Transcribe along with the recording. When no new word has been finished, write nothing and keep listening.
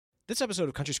This episode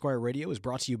of Country Squire Radio is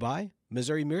brought to you by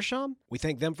Missouri Meerschaum. We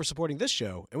thank them for supporting this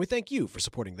show, and we thank you for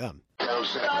supporting them. You're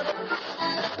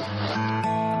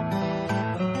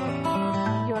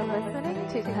listening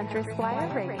to Country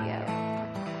Squire Radio.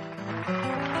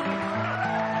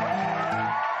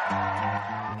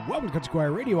 Welcome to Country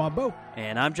Squire Radio. I'm Bo.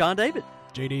 And I'm John David.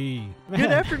 JD. Good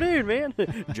afternoon, man.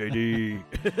 JD.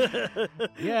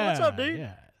 Yeah. What's up, dude?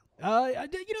 Yeah.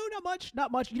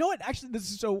 Not much. You know what? Actually, this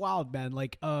is so wild, man.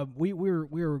 Like, we were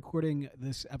recording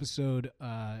this episode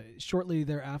shortly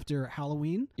thereafter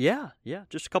Halloween. Yeah.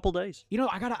 Just a couple days. You know,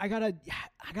 I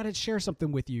gotta share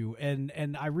something with you,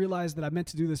 and I realized that I meant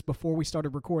to do this before we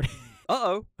started recording.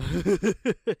 Uh-oh.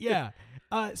 Yeah.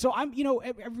 So I'm,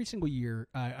 every single year,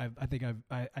 I think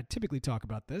I typically talk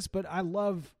about this, but I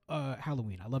love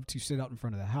Halloween. I love to sit out in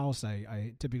front of the house.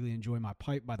 I typically enjoy my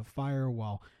pipe by the fire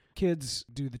while kids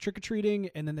do the trick-or-treating,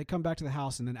 and then they come back to the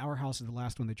house, and then our house is the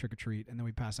last one they trick-or-treat, and then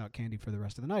we pass out candy for the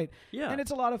rest of the night. Yeah. And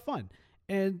it's a lot of fun.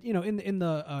 And, in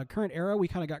the current era, we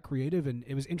kind of got creative, and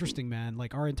it was interesting, man.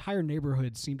 Like, our entire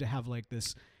neighborhood seemed to have, like,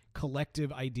 this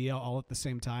collective idea all at the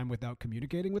same time without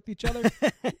communicating with each other,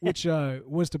 which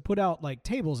was to put out, like,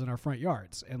 tables in our front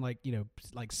yards and, like,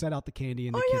 set out the candy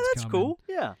and the kids that's come. cool.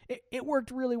 Yeah. It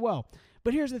worked really well.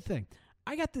 But here's the thing.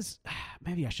 I got this,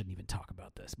 maybe I shouldn't even talk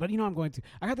about this, but I'm going to.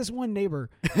 I got this one neighbor.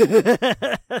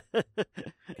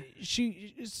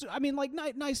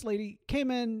 Nice lady,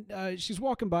 came in, she's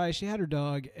walking by, she had her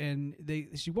dog, and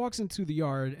she walks into the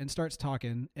yard and starts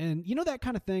talking. And you know that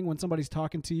kind of thing when somebody's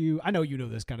talking to you? I know you know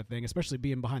this kind of thing, especially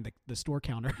being behind the store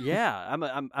counter. Yeah,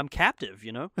 I'm captive,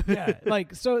 Yeah,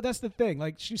 so that's the thing.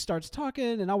 Like, she starts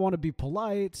talking, and I want to be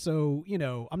polite, so,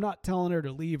 I'm not telling her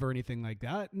to leave or anything like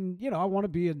that. And, I want to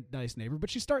be a nice neighbor. But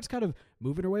she starts kind of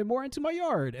moving her way more into my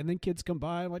yard, and then kids come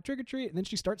by and like trick or treat, and then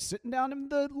she starts sitting down in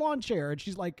the lawn chair, and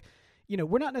she's like,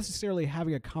 we're not necessarily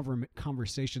having a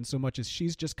conversation so much as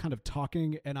she's just kind of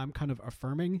talking, and I'm kind of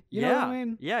affirming. You know what I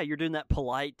mean? Yeah, you're doing that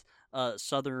polite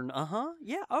Southern.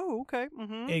 Yeah. Oh, okay.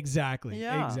 Mm-hmm. Exactly.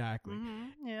 Yeah. Exactly.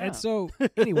 Mm-hmm. Yeah. And so,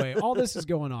 anyway, all this is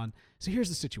going on. So here's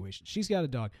the situation. She's got a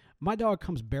dog. My dog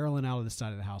comes barreling out of the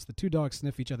side of the house. The two dogs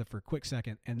sniff each other for a quick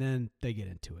second, and then they get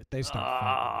into it. They start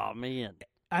fighting. Oh, man.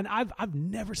 And I've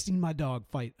never seen my dog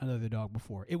fight another dog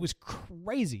before. It was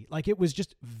crazy. Like, it was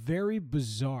just very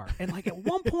bizarre. And like at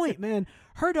one point, man,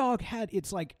 her dog had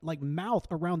its like mouth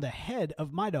around the head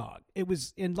of my dog. It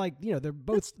was they're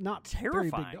both That's not terrifying.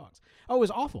 very big dogs. Oh, it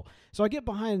was awful. So I get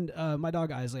behind my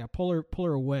dog Isley. I pull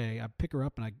her away. I pick her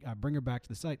up and I bring her back to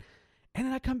the site. And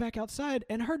then I come back outside,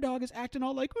 and her dog is acting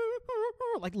all like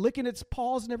licking its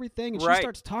paws and everything. And she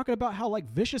starts talking about how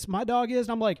like vicious my dog is.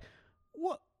 And I'm like,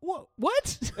 what?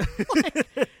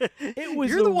 It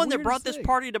was. You're the one that brought thing. this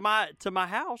party to my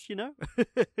house.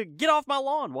 Get off my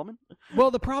lawn, woman. Well,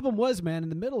 the problem was, man, in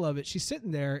the middle of it, she's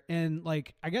sitting there, and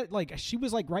she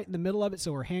was like right in the middle of it,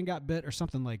 so her hand got bit or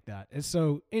something like that. And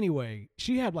so anyway,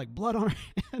 she had like blood on her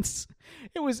hands.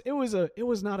 It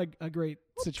was not a great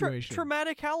situation.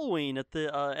 Traumatic Halloween at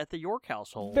the York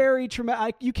household. Very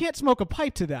traumatic. You can't smoke a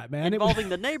pipe to that, man. Involving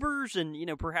the neighbors and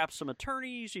perhaps some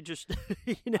attorneys. You just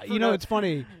it's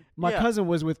funny. My cousin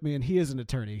was with me, and he is an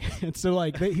attorney, and so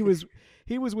he was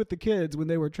with the kids when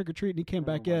they were trick or treating. He came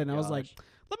back in, and I was like,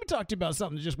 let me talk to you about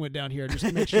something that just went down here, just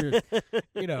to make sure,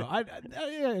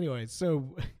 anyway,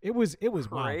 so it was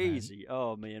crazy.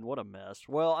 Wild, oh man, what a mess.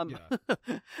 Well,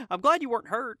 I'm glad you weren't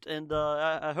hurt, and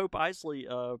I hope Isley,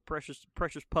 precious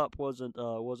pup, wasn't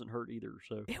hurt either.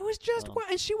 So it was just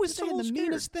and she was saying the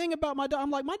meanest thing about my dog. I'm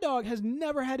like, my dog has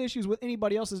never had issues with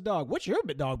anybody else's dog. What's your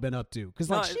dog been up to?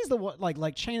 Because she's the one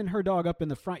like chaining her dog up in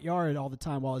the front yard all the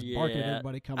time while it's barking at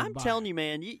everybody coming by. I'm telling you,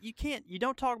 man, you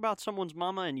don't talk about someone's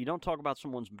mama, and you don't talk about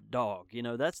someone's dog.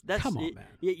 That's come on, man.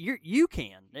 You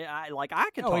can. I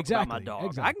can talk about my dog.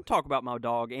 Exactly. I can talk about my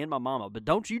dog and my mama, but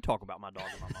don't you talk about my dog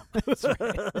and my mama. That's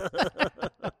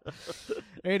right.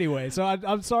 Anyway, so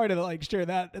I'm sorry to share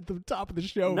that at the top of the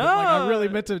show. No, but, I really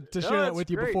meant to share that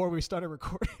with you great. before we started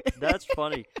recording. That's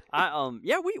funny.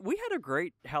 We had a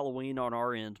great Halloween on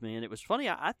our end, man. It was funny.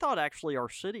 I thought actually our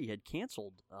city had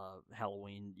canceled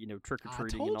Halloween, trick or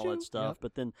treating and all that stuff. Yep.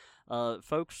 But then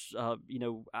folks,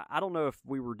 I don't know if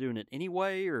we were doing it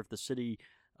anyway or if the city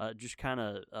just kind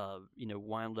of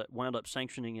wound up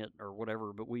sanctioning it or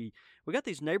whatever. But we got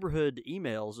these neighborhood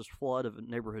emails, this flood of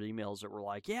neighborhood emails that were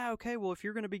like, yeah, okay, well, if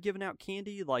you're going to be giving out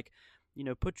candy,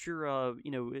 put your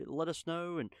let us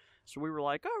know. And so we were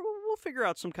like, oh, we'll figure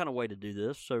out some kind of way to do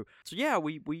this. So yeah,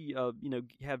 we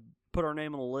have put our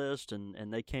name on the list,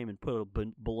 and they came and put a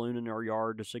balloon in our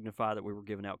yard to signify that we were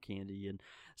giving out candy, and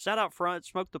sat out front,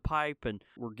 smoked the pipe, and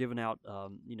we're giving out,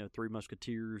 Three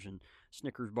Musketeers and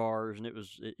Snickers bars, and it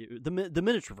was the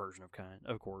miniature version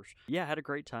of course. Yeah, I had a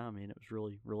great time, man. It was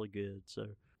really, really good. So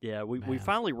yeah, we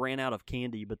finally ran out of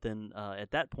candy, but then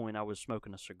at that point I was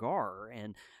smoking a cigar,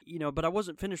 and but I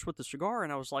wasn't finished with the cigar,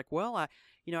 and I was like, well, I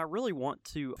really want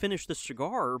to finish this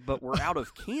cigar, but we're out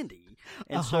of candy,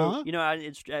 and so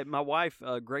my wife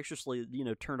graciously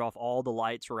turned off all the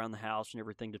lights around the house and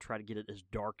everything to try to get it as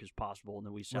dark as possible, and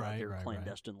then we sat out there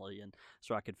clandestinely, and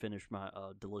so I could finish my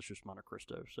delicious Monte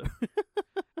Cristo. So.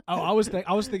 Oh, I was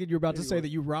thinking you were about to say that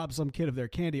you robbed some kid of their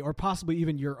candy, or possibly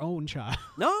even your own child.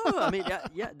 No, I mean,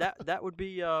 that would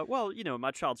be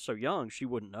my child's so young she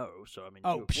wouldn't know. So I mean,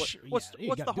 what's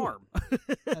the harm?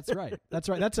 That's right. That's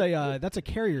a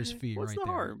carrier's fee. What's right the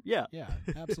there. harm? Yeah,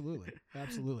 absolutely.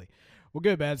 Well,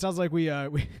 good, man. It sounds like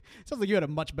sounds like you had a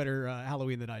much better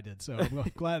Halloween than I did. So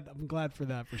I'm glad for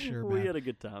that for sure. We man. had a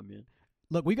good time, man.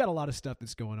 Look, we got a lot of stuff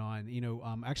that's going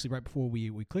on. Actually, right before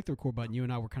we clicked the record button, you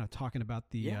and I were kind of talking about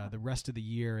the rest of the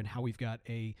year and how we've got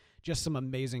just some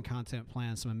amazing content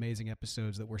planned, some amazing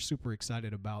episodes that we're super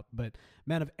excited about. But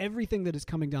man, of everything that is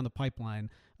coming down the pipeline,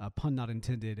 pun not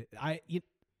intended,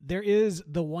 there is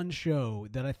the one show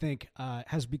that I think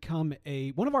has become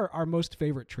one of our most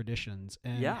favorite traditions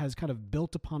and has kind of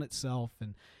built upon itself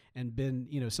and been,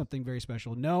 something very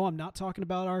special. No, I'm not talking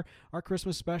about our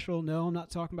Christmas special. No, I'm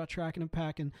not talking about Tracking and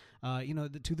Packing.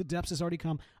 To the Depths has already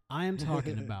come. I am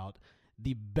talking about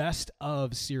the Best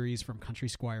of series from Country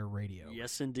Squire Radio.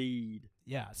 Yes, indeed.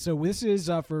 Yeah, so this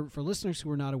is, for listeners who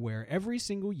are not aware, every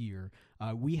single year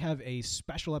we have a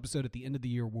special episode at the end of the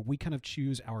year where we kind of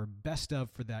choose our best of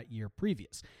for that year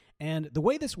previous. And the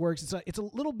way this works, it's a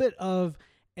little bit of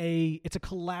it's a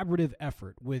collaborative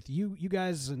effort with you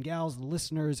guys and gals, the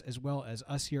listeners, as well as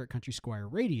us here at Country Squire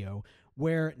Radio,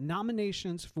 where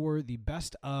nominations for the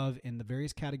best of in the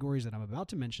various categories that I'm about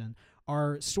to mention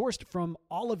are sourced from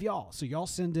all of y'all. So y'all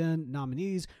send in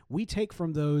nominees, we take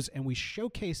from those, and we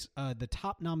showcase the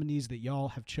top nominees that y'all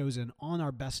have chosen on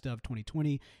our Best of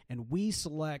 2020, and we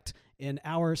select in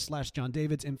our / John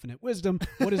David's infinite wisdom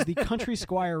what is the Country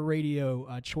Squire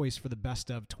Radio choice for the Best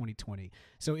of 2020.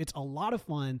 So it's a lot of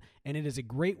fun, and it is a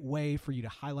great way for you to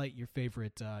highlight your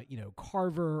favorite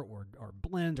carver or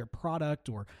blend or product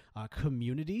or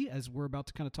community, as we're about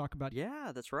to kind of talk about.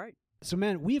 Yeah, that's right. So,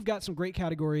 man, we've got some great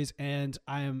categories, and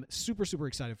I am super, super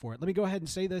excited for it. Let me go ahead and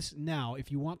say this now.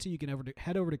 If you want to, you can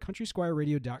head over to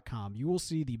countrysquireradio.com. You will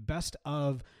see the Best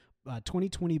of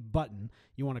 2020 button.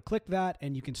 You want to click that,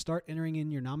 and you can start entering in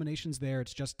your nominations there.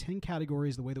 It's just 10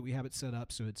 categories the way that we have it set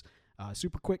up, so it's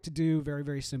super quick to do, very,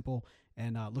 very simple,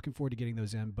 and looking forward to getting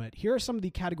those in. But here are some of the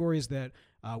categories that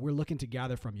we're looking to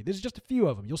gather from you. This is just a few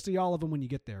of them. You'll see all of them when you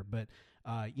get there, but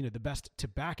the best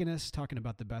tobacconist, talking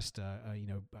about the best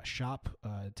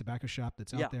tobacco shop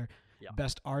that's out there. Yeah.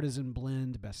 Best artisan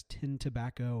blend, best tin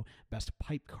tobacco, best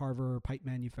pipe carver, pipe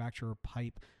manufacturer,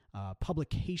 pipe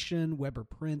publication, web or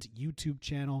print, YouTube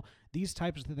channel, these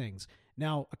types of things.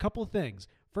 Now, a couple of things.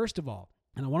 First of all,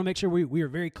 and I want to make sure we are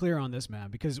very clear on this,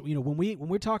 man, because when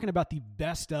we're talking about the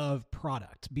best of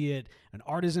product, be it an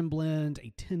artisan blend,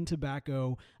 a tin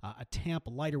tobacco, a tamp, a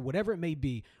lighter, whatever it may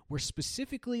be, we're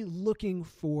specifically looking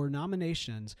for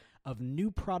nominations of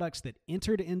new products that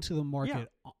entered into the market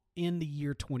in the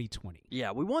year 2020.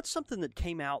 Yeah, we want something that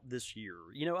came out this year.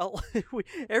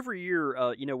 Every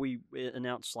year, we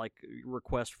announce like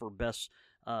requests for best,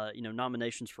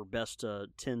 nominations for best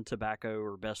tin tobacco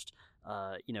or best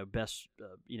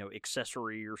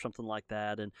accessory or something like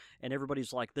that, and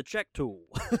everybody's like the check tool,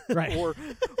 right?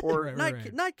 or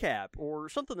nightcap, or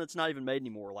something that's not even made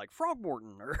anymore, like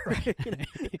Frogmorton, or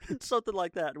something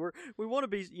like that. We want to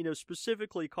be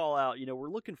specifically call out. We're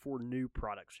looking for new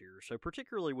products here, so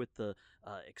particularly with the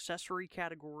accessory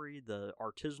category, the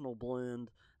artisanal blend.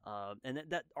 And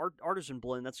that artisan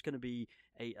blend, that's going to be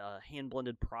a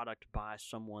hand-blended product by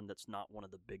someone that's not one of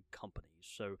the big companies.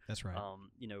 So that's right.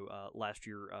 Last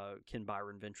year, Ken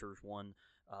Byron Ventures won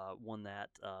that,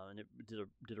 and it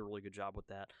did a really good job with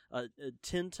that.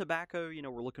 Tin tobacco,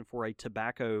 we're looking for a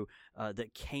tobacco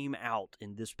that came out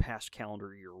in this past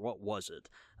calendar year. What was it?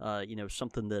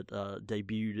 Something that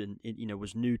debuted and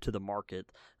was new to the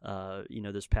market,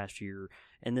 this past year.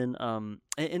 And then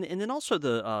and then also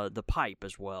the pipe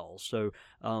as well. So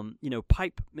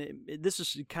pipe. This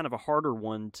is kind of a harder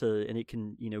one and it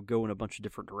can go in a bunch of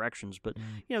different directions. But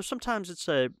sometimes it's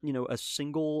a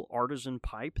single artisan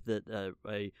pipe that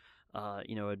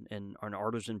an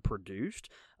artisan produced.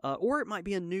 or it might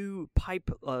be a new pipe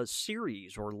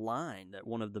series or line that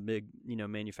one of the big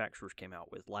manufacturers came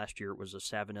out with. Last year it was a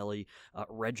Savinelli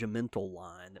regimental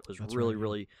line that was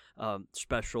really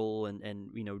special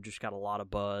and just got a lot of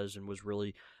buzz and was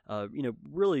really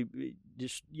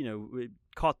just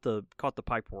caught the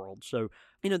pipe world. So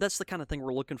that's the kind of thing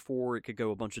we're looking for. It could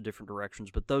go a bunch of different directions,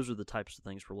 but those are the types of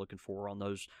things we're looking for on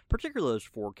those, particularly those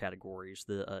 4 categories: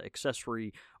 the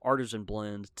accessory, artisan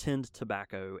blend, tinned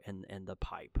tobacco, and the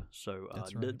pipe. So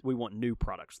we want new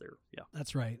products there. Yeah,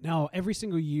 that's right. Now, every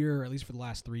single year, at least for the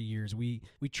last 3 years, we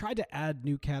tried to add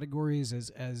new categories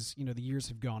as the years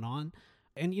have gone on.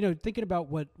 And thinking about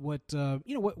what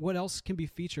else can be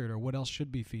featured or what else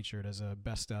should be featured as a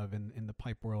best of in the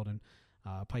pipe world and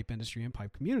pipe industry and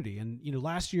pipe community. And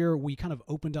last year we kind of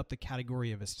opened up the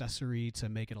category of accessory to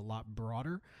make it a lot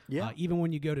broader. Yeah. Even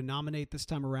when you go to nominate this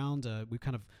time around, we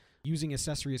kind of using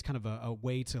accessory as kind of a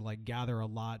way to like gather a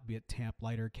lot, be it tamp,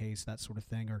 lighter, case, that sort of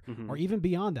thing, or even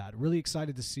beyond that. Really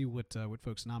excited to see what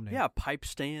folks nominate. Yeah, pipe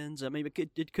stands. I mean,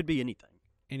 it could be anything.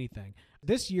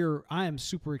 This year, I am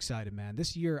super excited, man.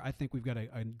 This year, I think we've got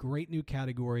a great new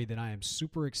category that I am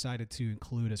super excited to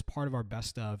include as part of our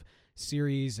best of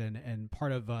series and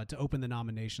part of to open the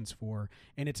nominations for.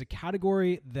 And it's a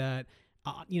category that,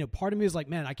 part of me is like,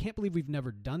 man, I can't believe we've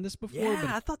never done this before.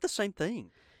 Yeah, I thought the same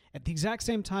thing. At the exact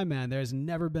same time, man, there has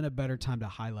never been a better time to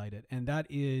highlight it. And that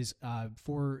is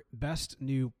for best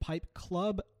new pipe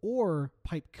club or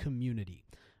pipe community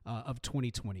of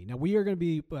 2020. Now, we are going to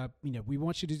be, we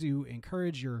want you to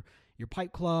encourage your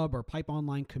pipe club or pipe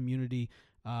online community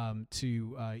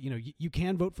you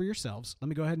can vote for yourselves. Let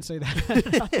me go ahead and say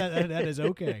that. that is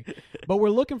okay. But we're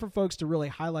looking for folks to really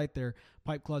highlight their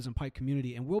pipe clubs and pipe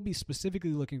community, and we'll be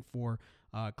specifically looking for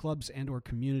clubs and or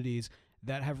communities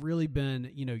that have really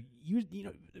been,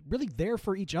 really there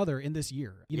for each other in this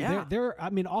year.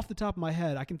 Off the top of my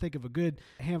head, I can think of a good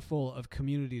handful of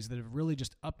communities that have really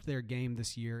just upped their game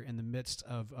this year in the midst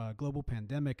of a global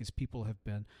pandemic, as people have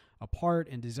been apart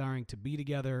and desiring to be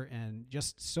together. And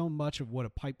just so much of what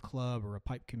a pipe club or a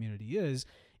pipe community is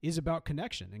about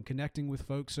connection and connecting with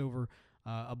folks over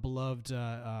a beloved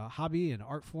hobby and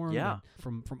art form. Yeah.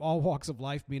 And from all walks of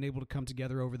life, being able to come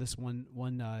together over this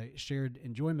one shared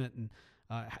enjoyment, and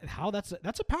how that's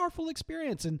a powerful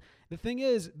experience. And the thing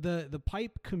is, the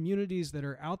pipe communities that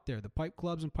are out there, the pipe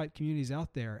clubs and pipe communities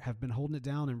out there, have been holding it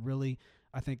down, and really,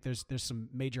 I think there's some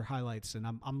major highlights, and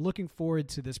I'm looking forward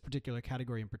to this particular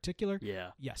category in particular. Yeah.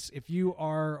 Yes, if you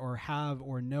are or have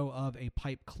or know of a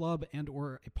pipe club and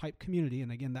or a pipe community,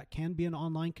 and again, that can be an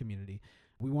online community,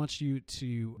 we want you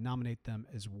to nominate them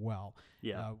as well.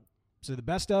 Yeah. So the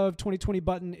Best of 2020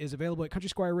 button is available at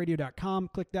countrysquireradio.com.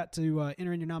 Click that to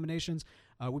enter in your nominations.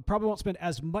 We probably won't spend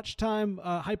as much time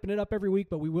hyping it up every week,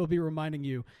 but we will be reminding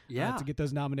you to get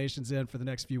those nominations in for the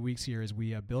next few weeks here as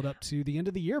we build up to the end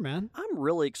of the year, man. I'm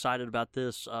really excited about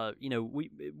this.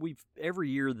 We've every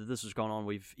year that this has gone on,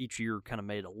 we've each year kind of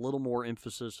made a little more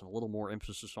emphasis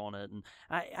on it. And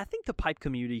I think the pipe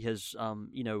community has,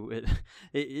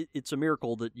 it's a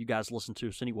miracle that you guys listen to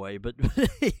us anyway. But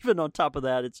even on top of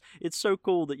that, it's so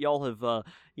cool that y'all have,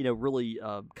 really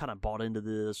kind of bought into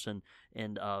this and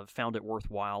found it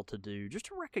worthwhile to do, just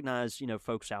to recognize,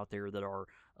 folks out there that are,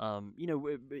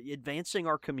 advancing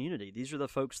our community. These are the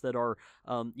folks that are,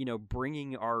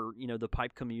 bringing our, the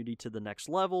pipe community to the next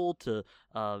level, to,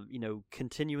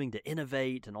 continuing to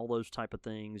innovate and all those type of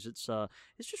things. It's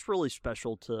just really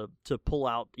special to pull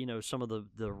out, some of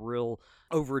the real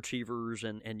overachievers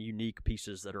and unique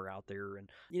pieces that are out there. And,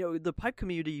 the pipe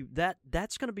community,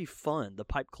 that's going to be fun. The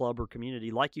pipe club or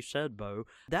community, like you said, Bo,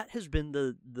 that has been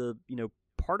the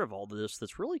part of all this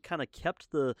that's really kind of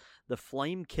kept the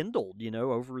flame kindled,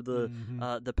 over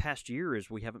the past year, as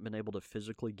we haven't been able to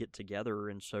physically get together.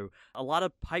 And so a lot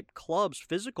of pipe clubs,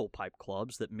 physical pipe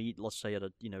clubs that meet, let's say at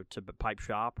a, to a pipe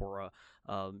shop or a,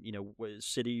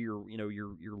 city or,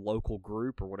 your local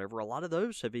group or whatever, a lot of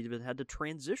those have even had to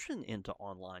transition into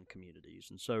online communities.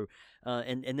 And so,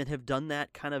 and then have done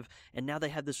that kind of, and now they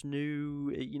have this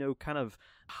new, kind of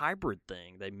hybrid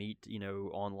thing. They meet,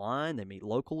 online, they meet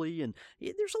locally, and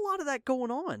there's a lot of that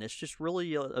going on. It's just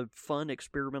really a fun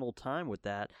experimental time with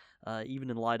that, even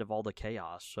in light of all the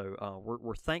chaos. So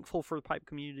we're thankful for the pipe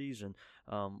communities, and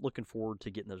looking forward to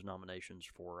getting those nominations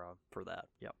for that.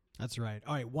 Yep. That's right.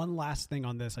 All right, one last thing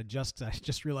on this. I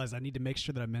just realized I need to make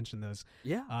sure that I mention this.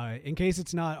 Yeah. In case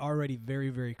it's not already very,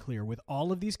 very clear, with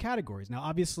all of these categories. Now,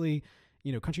 obviously,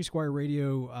 Country Squire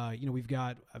Radio, we've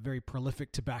got a very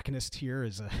prolific tobacconist here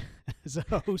as as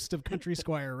a host of Country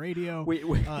Squire Radio.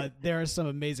 There are some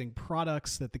amazing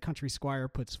products that the Country Squire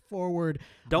puts forward.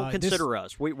 Don't consider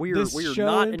us. We are show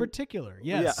not in particular.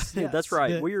 Yes, yes. That's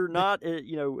right. We are not.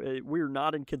 We are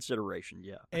not in consideration.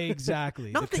 Yeah,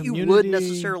 exactly. Not that you would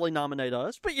necessarily nominate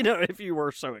us, but if you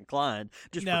were so inclined,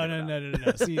 just no.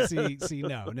 See,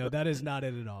 no, that is not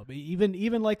it at all. But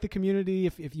even like the community,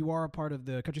 if you are a part of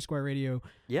the Country Squire Radio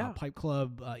Pipe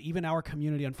Club, even our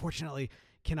community, unfortunately,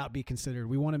 cannot be considered.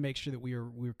 We want to make sure that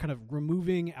we're kind of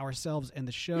removing ourselves and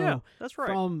the show that's right.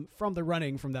 from the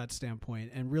running from that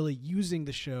standpoint, and really using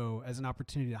the show as an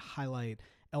opportunity to highlight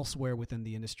elsewhere within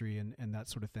the industry and that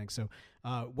sort of thing. So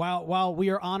while we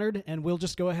are honored, and we'll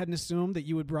just go ahead and assume that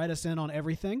you would write us in on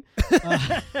everything.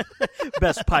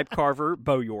 Best pipe carver,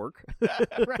 Bo York.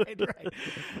 right.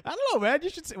 I don't know, man. You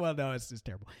should say, well, no, it's just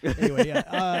terrible. Anyway,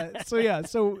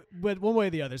 but one way or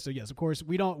the other. So yes, of course,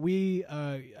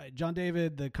 John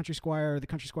David, the Country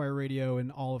Squire Radio, and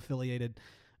all affiliated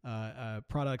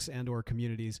products and or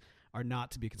communities are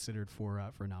not to be considered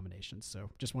for nominations. So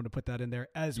just wanted to put that in there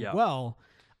as well.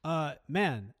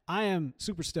 Man, I am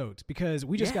super stoked because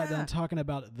we just got done talking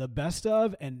about the best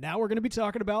of, and now we're going to be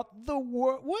talking about the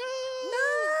world. Well,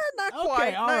 not quite.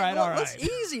 Okay, all right. That's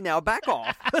easy now. Back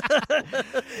off.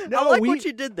 No, I like what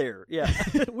you did there. Yeah.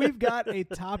 We've got a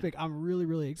topic I'm really,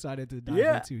 really excited to dive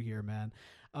into here, man.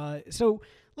 So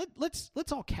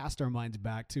let's all cast our minds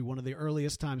back to one of the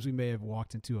earliest times we may have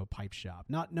walked into a pipe shop,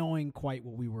 not knowing quite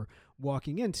what we were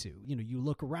walking into. You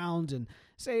look around and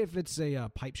say if it's a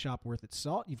pipe shop worth its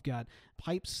salt, you've got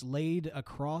pipes laid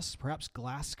across perhaps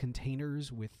glass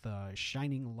containers with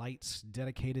shining lights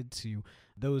dedicated to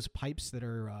those pipes that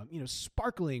are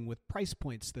sparkling with price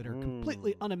points that are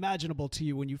completely unimaginable to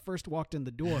you when you first walked in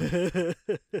the door.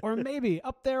 Or maybe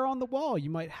up there on the wall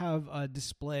you might have a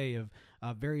display of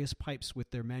various pipes with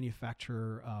their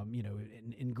manufacturer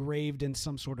engraved in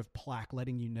some sort of plaque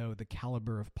letting you know the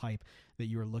caliber of pipe that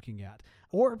you are looking at.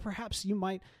 Or perhaps you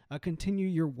might continue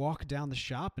your walk down the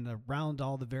shop, and around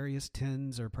all the various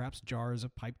tins or perhaps jars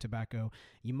of pipe tobacco,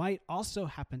 you might also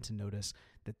happen to notice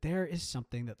that there is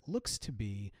something that looks to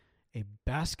be a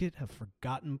basket of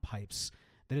forgotten pipes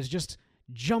that is just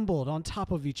jumbled on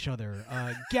top of each other,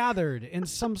 gathered in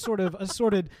some sort of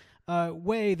assorted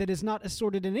way that is not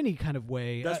assorted in any kind of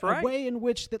way. That's right. A way in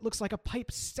which that looks like a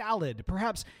pipe salad,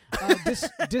 perhaps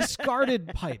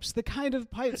discarded pipes, the kind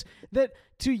of pipes that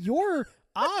to your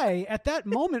eye at that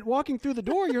moment walking through the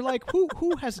door, you're like,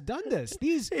 who has done this?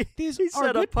 These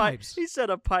are good pipes. He said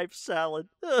a pipe salad.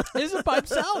 It's a pipe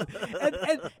salad.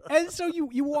 And so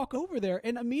you walk over there,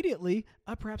 and immediately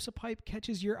perhaps a pipe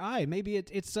catches your eye. Maybe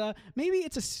it's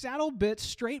a saddle bit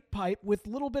straight pipe with a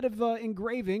little bit of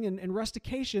engraving and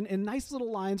rustication and nice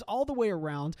little lines all the way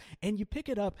around, and you pick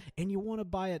it up and you want to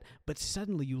buy it, but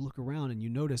suddenly you look around and you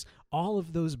notice all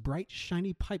of those bright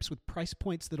shiny pipes with price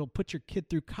points that'll put your kid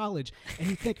through college, and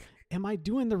you think, am I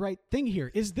doing the right thing here?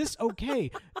 Is this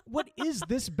okay? What is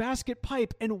this basket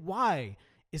pipe, and why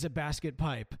is a basket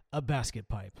pipe a basket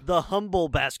pipe? The humble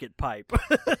basket pipe.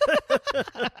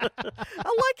 I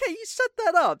like how you set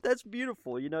that up. That's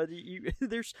beautiful.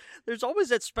 There's always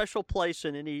that special place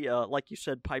in any, like you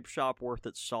said, pipe shop worth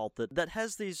its salt that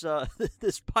has these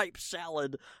this pipe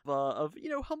salad of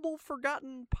humble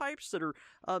forgotten pipes that are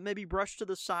maybe brushed to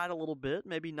the side a little bit,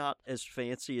 maybe not as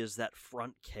fancy as that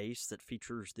front case that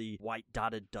features the white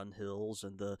dotted Dunhills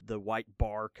and the white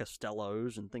bar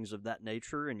Castellos and things of that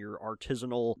nature, and your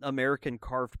artisanal American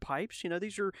carved pipes.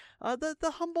 These are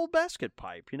the humble basket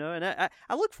pipe, and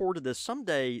I look forward to this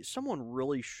someday. Someone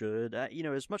really should,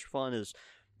 as much fun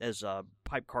as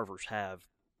pipe carvers have.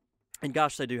 And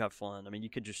gosh, they do have fun. I mean, you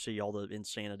could just see all the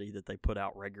insanity that they put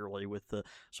out regularly with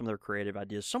some of their creative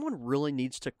ideas. Someone really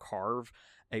needs to carve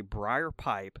a briar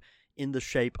pipe in the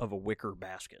shape of a wicker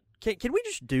basket. Can we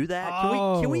just do that?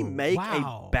 Can we make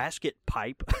a basket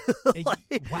pipe?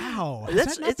 Wow,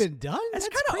 has that not been done? That's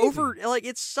kind of over. Like,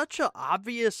 it's such an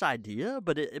obvious idea,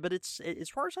 but it's as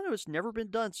far as I know, it's never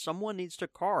been done. Someone needs to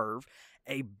carve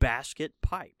a basket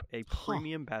pipe, a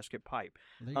premium basket pipe.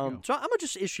 So I'm gonna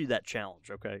just issue that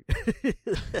challenge, okay?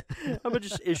 I'm gonna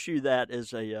just issue that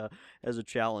as a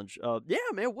challenge. Yeah,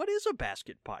 man, what is a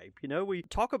basket pipe? We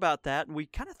talk about that and we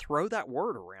kind of throw that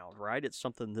word around, right? It's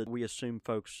something that we assume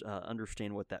folks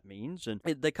understand what that means, and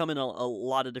they come in a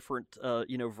lot of different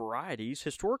varieties.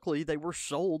 Historically, they were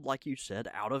sold, like you said,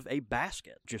 out of a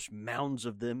basket, just mounds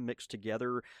of them mixed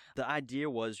together. The idea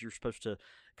was you're supposed to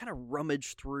kind of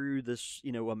rummage through this,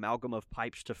 amalgam of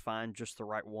pipes to find just the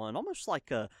right one, almost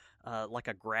like a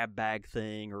grab bag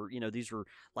thing, or, these are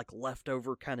like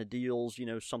leftover kind of deals,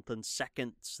 something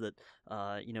seconds that,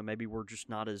 maybe were just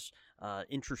not as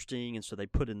interesting. And so they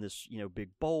put in this, big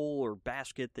bowl or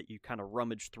basket that you kind of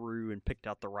rummaged through and picked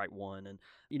out the right one. And,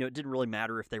 it didn't really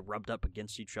matter if they rubbed up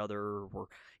against each other or,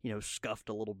 scuffed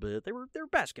a little bit. They were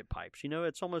basket pipes.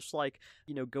 It's almost like,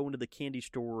 going to the candy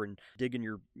store and digging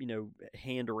your,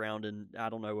 hand around, and I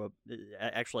don't know,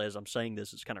 actually, as I'm saying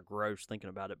this, it's kind of gross thinking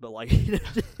about it, but like,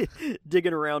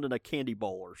 digging around in a candy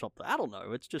bowl or something. I don't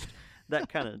know. It's just that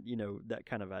kind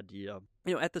of idea.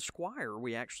 At the Squire,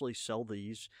 we actually sell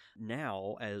these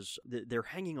now as they're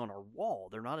hanging on our wall.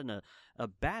 They're not in a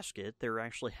basket. They're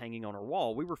actually hanging on our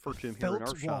wall. We refer to them here in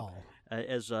our shop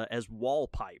as wall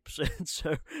pipes. And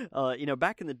so,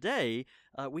 back in the day,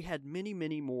 we had many,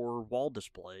 many more wall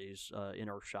displays in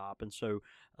our shop. And so,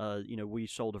 we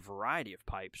sold a variety of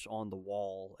pipes on the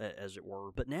wall, as it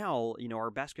were. But now,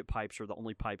 our basket pipes are the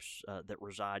only pipes that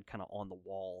reside kind of on the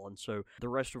wall. And so the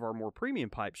rest of our more premium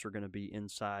pipes are going to be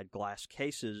inside glass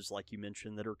cases, like you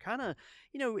mentioned, that are kind of,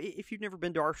 if you've never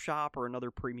been to our shop or another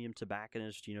premium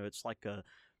tobacconist, it's like a,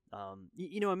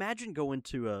 imagine going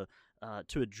to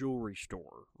a jewelry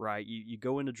store, right? You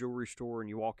go in a jewelry store and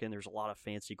you walk in, there's a lot of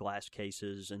fancy glass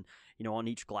cases, and, on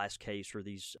each glass case are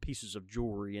these pieces of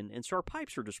jewelry. And so our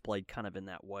pipes are displayed kind of in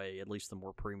that way, at least the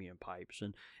more premium pipes.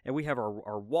 And we have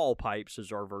our wall pipes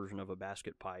as our version of a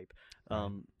basket pipe.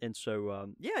 And so,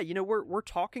 we're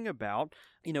talking about,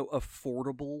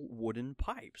 affordable wooden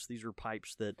pipes. These are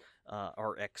pipes that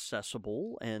are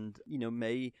accessible and,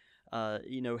 may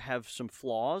have some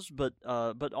flaws, but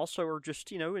also are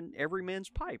just, in every man's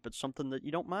pipe. It's something that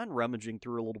you don't mind rummaging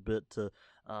through a little bit to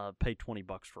pay $20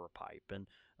 for a pipe. And,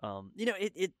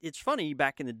 it's funny,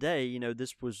 back in the day,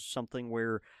 this was something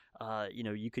where,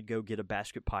 you could go get a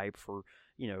basket pipe for,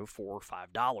 $4 or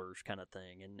 $5 kind of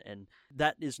thing. And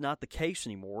that is not the case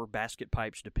anymore. Basket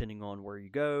pipes, depending on where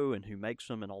you go and who makes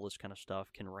them and all this kind of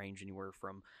stuff, can range anywhere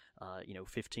from,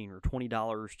 $15 or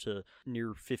 $20 to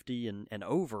near $50 and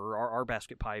over. Our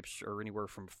basket pipes are anywhere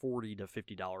from $40 to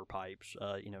 $50 pipes,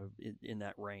 in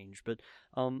that range. But,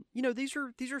 these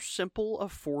are simple,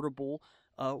 affordable,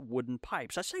 wooden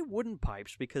pipes. I say wooden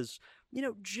pipes because,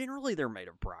 generally they're made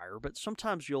of briar, but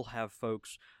sometimes you'll have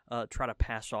folks try to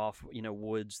pass off,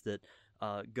 woods that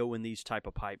go in these type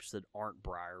of pipes that aren't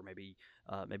briar, maybe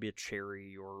a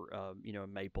cherry or, a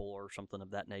maple or something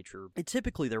of that nature. And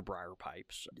typically they're briar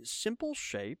pipes. Simple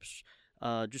shapes,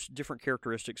 just different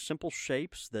characteristics, simple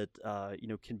shapes that,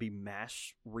 can be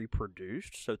mass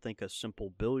reproduced. So think a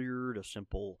simple billiard, a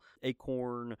simple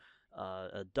acorn,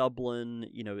 a Dublin,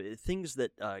 things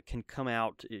that can come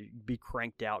out, be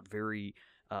cranked out very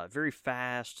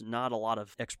fast, not a lot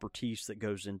of expertise that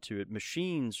goes into it.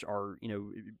 Machines are,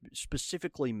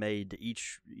 specifically made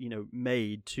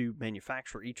to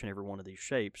manufacture each and every one of these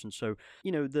shapes. And so,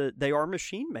 they are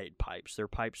machine-made pipes. They're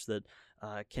pipes that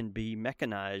can be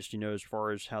mechanized, as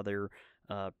far as how they're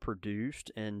produced,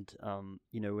 and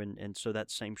so that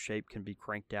same shape can be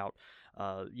cranked out,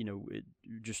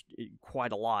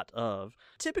 quite a lot of.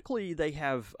 Typically, they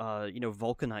have,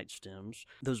 vulcanite stems,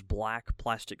 those black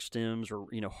plastic stems or,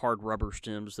 hard rubber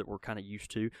stems that we're kind of used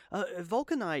to.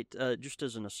 Vulcanite, just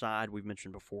as an aside, we've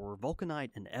mentioned before,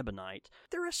 vulcanite and ebonite,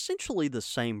 they're essentially the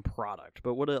same product,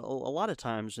 but what a lot of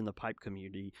times in the pipe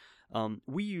community,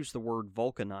 we use the word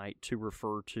vulcanite to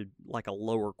refer to like a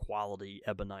lower quality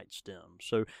ebonite stem.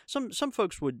 So some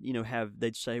folks would,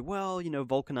 they'd say, well,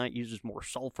 vulcanite uses more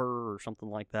sulfur or something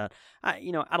like that. I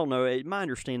don't know. My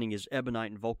understanding is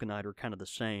ebonite and vulcanite are kind of the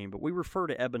same, but we refer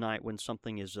to ebonite when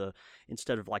something is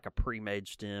instead of like a pre-made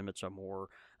stem, it's a more,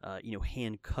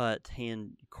 hand cut,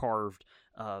 hand carved,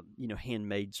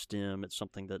 handmade stem. It's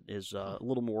something that is a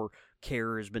little more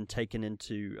care has been taken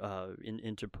into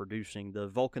producing. The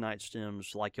vulcanite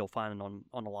stems, like you'll find on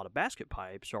a lot of basket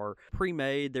pipes, are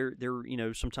pre-made.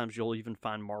 They're sometimes you'll even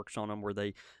find marks on them where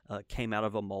they came out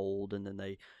of a mold and then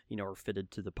they are fitted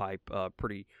to the pipe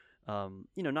pretty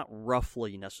not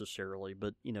roughly necessarily,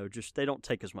 but just they don't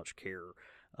take as much care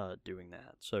doing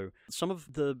that. So some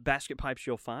of the basket pipes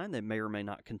you'll find, they may or may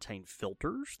not contain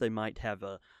filters. They might have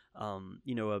a a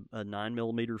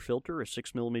 9mm filter, a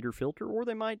 6mm filter, or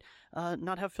they might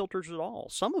not have filters at all.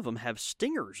 Some of them have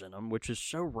stingers in them, which is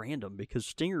so random because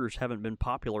stingers haven't been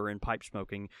popular in pipe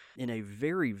smoking in a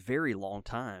very, very long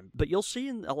time. But you'll see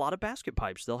in a lot of basket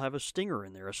pipes, they'll have a stinger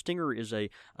in there. A stinger is a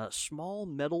small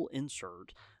metal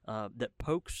insert that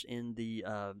pokes in the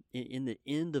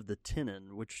end of the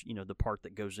tenon, which, the part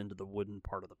that goes into the wooden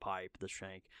part of the pipe, the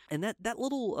shank. And that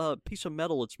little piece of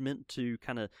metal, it's meant to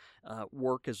kind of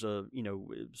work as a,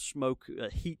 smoke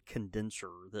heat condenser.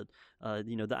 That,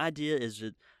 the idea is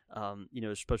that,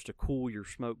 is supposed to cool your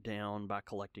smoke down by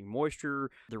collecting moisture.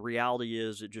 The reality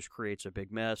is it just creates a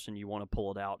big mess and you want to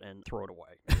pull it out and throw it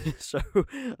away.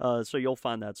 So you'll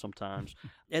find that sometimes.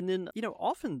 And then,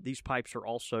 often these pipes are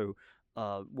also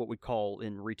what we call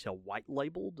in retail white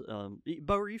labeled.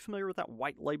 Bo, are you familiar with that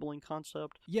white labeling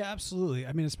concept? Yeah, absolutely.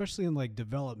 I mean, especially in like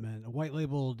development, white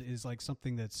labeled is like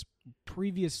something that's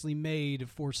previously made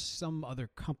for some other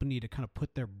company to kind of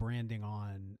put their branding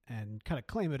on and kind of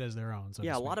claim it as their own. So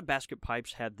yeah, a lot of basket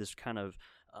pipes have this kind of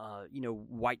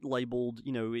white labeled,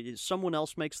 someone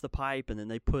else makes the pipe and then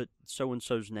they put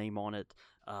so-and-so's name on it,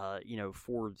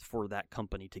 for that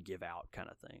company to give out kind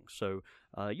of thing. So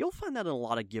you'll find that in a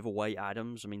lot of giveaway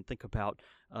items. I mean, think about,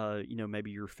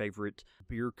 maybe your favorite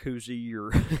beer koozie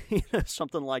or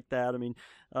something like that. I mean,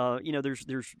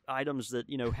 there's items that,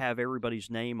 have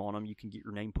everybody's name on them. You can get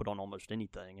your name put on almost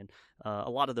anything. And a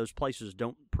lot of those places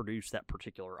don't produce that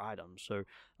particular item. So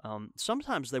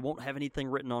sometimes they won't have anything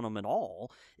written on them at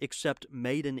all except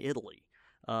made in Italy.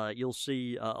 You'll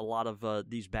see a lot of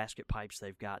these basket pipes.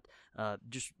 They've got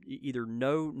just either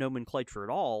no nomenclature at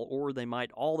all, or they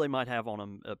might have on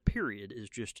them, period, is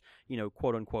just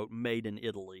quote unquote made in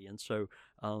Italy. And so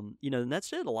and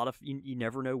that's it. A lot of you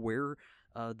never know where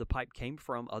the pipe came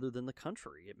from other than the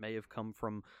country. It may have come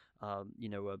from a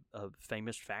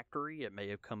famous factory. It may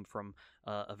have come from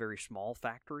a very small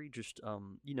factory. Just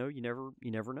you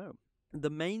never know. The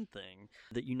main thing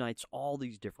that unites all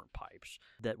these different pipes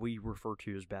that we refer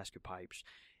to as basket pipes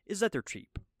is that they're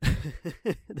cheap.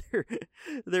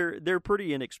 they're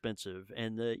pretty inexpensive,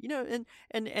 and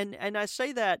and I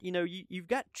say that you've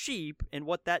got cheap and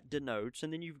what that denotes,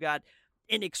 and then you've got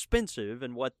inexpensive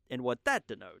and what that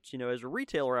denotes. As a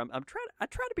retailer, I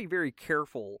try to be very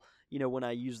careful when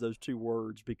I use those two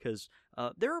words, because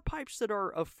there are pipes that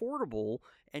are affordable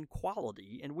and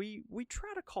quality, and we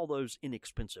try to call those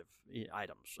inexpensive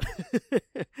items.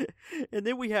 And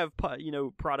then we have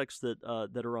products that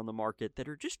are on the market that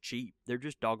are just cheap. They're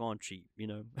just doggone cheap.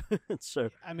 So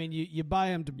I mean, you buy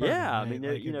them to burn. Yeah, right? I mean,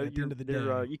 like at the end of the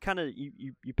day, you kind of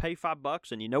you pay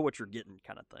 $5 and you know what you're getting,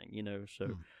 kind of thing.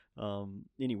 So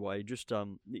anyway, just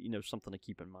something to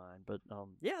keep in mind. But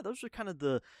those are kind of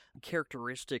the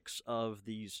characteristics of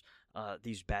these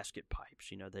basket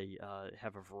pipes. They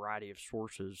have a variety of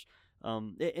sources,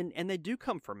 and they do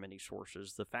come from many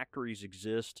sources. The factories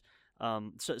exist.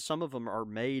 So some of them are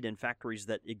made in factories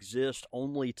that exist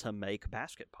only to make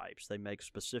basket pipes. They make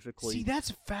specifically. See,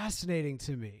 that's fascinating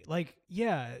to me. Like,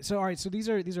 yeah. So all right. So these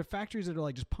are factories that are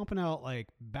like just pumping out like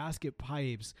basket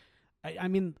pipes. I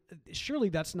mean, surely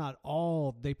that's not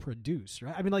all they produce,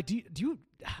 right? I mean, like, do you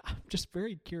I'm just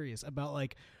very curious about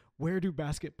like, where do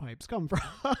basket pipes come from?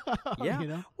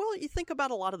 Yeah. Well, you think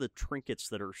about a lot of the trinkets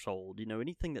that are sold,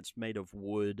 anything that's made of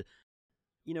wood.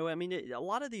 A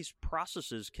lot of these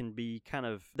processes can be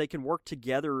they can work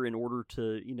together in order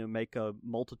to, make a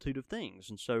multitude of things.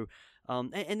 And so,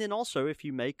 and then also if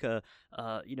you make a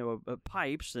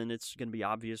pipes, then it's going to be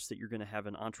obvious that you're going to have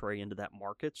an entree into that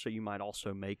market. So you might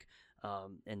also make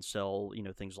and sell,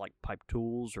 things like pipe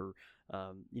tools or,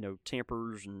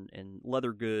 tampers and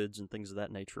leather goods and things of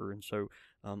that nature. And so,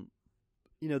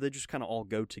 they just kind of all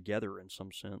go together in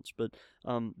some sense. But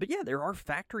yeah, there are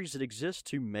factories that exist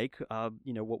to make,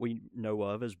 what we know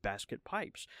of as basket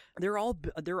pipes. There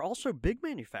are also big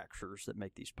manufacturers that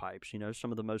make these pipes.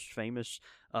 Some of the most famous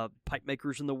pipe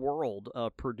makers in the world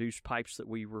produce pipes that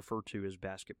we refer to as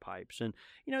basket pipes. And,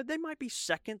 they might be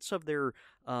seconds of their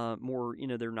more,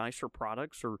 their nicer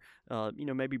products, or,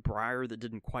 maybe Breyer that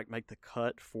didn't quite make the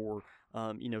cut for,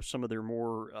 some of their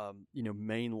more,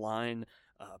 mainline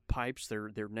pipes, their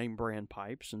name brand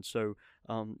pipes. And so,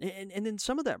 and then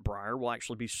some of that Breyer will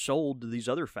actually be sold to these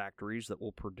other factories that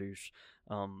will produce,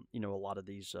 a lot of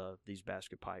these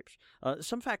basket pipes.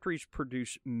 Some factories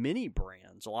produce many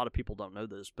brands. A lot of people don't know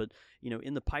this, but,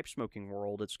 in the pipe smoking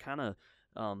world, it's kind of,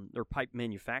 or pipe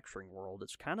manufacturing world,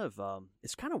 it's kind of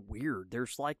weird.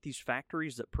 There's like these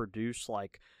factories that produce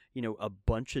like, a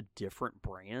bunch of different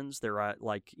brands. They're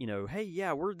like, hey,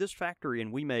 yeah, we're this factory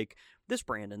and we make this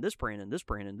brand and this brand and this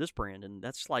brand and this brand. And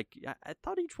that's like, I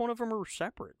thought each one of them were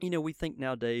separate. We think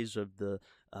nowadays of the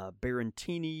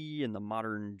Barentini and the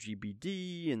modern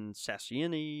GBD and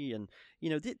Sassiini. And,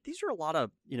 these are a lot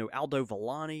of, Aldo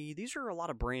Villani. These are a lot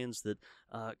of brands that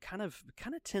kind of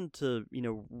tend to,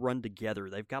 run together.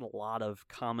 They've got a lot of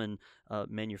common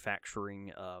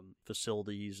manufacturing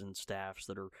facilities and staffs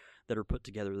that are put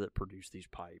together that produce these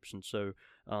pipes. And so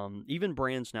even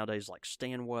brands nowadays like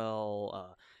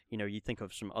Stanwell, you think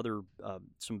of some other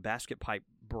some basket pipe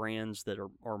brands that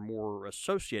are more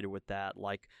associated with that,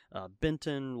 like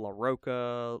Benton, La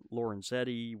Rocca,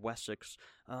 Lorenzetti, Wessex.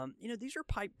 These are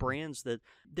pipe brands that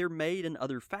they're made in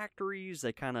other factories.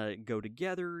 They kind of go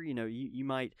together. You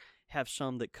might have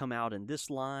some that come out in this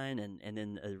line and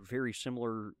then a very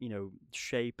similar,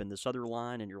 shape in this other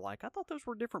line. And you're like, I thought those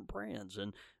were different brands.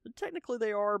 And technically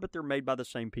they are, but they're made by the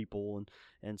same people.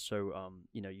 And so,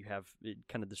 you have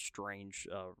kind of this strange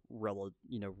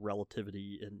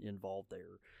relativity involved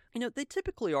there. They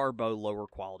typically are both lower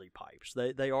quality pipes.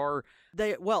 I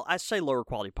say lower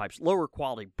quality pipes, lower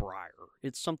quality briar.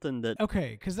 It's something that...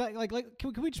 Okay, because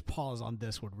can we just pause on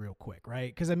this one real quick,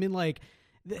 right? Because I mean,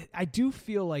 I do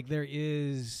feel like there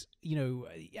is,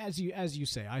 as you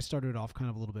say, I started off kind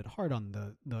of a little bit hard on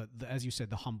the as you said,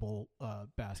 the humble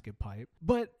basket pipe.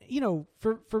 But,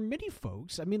 for many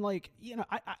folks, I mean,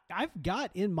 I've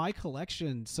got in my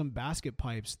collection some basket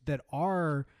pipes that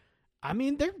are, I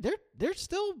mean, they're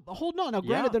still holding on. Now,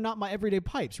 granted, they're not my everyday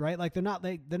pipes, right? Like they're not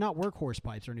workhorse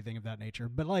pipes or anything of that nature.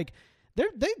 But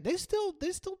they still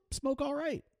smoke all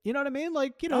right. You know what I mean?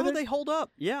 They hold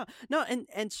up. Yeah. No,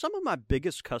 and some of my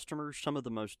biggest customers, some of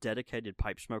the most dedicated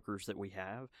pipe smokers that we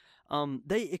have,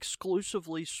 they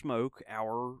exclusively smoke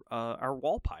our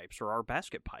wall pipes or our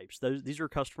basket pipes. These are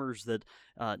customers that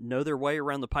know their way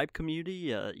around the pipe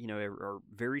community. Are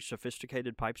very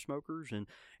sophisticated pipe smokers, and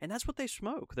that's what they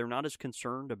smoke. They're not as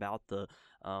concerned about the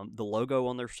logo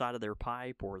on their side of their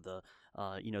pipe or the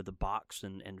box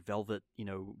and velvet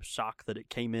sock that it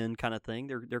came in kind of thing.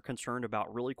 They're concerned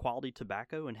about really quality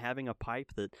tobacco and having a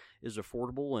pipe that is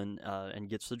affordable and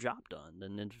gets the job done.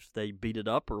 And if they beat it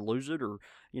up or lose it or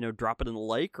drop it in the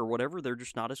lake or whatever, they're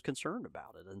just not as concerned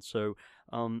about it. And so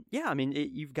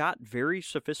you've got very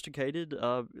sophisticated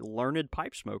learned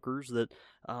pipe smokers that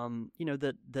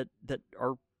that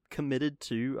are committed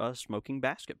to smoking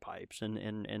basket pipes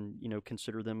and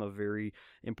consider them a very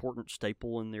important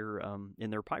staple in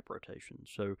their pipe rotation.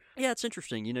 So yeah, it's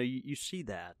interesting. You see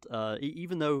that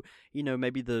even though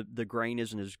maybe the grain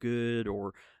isn't as good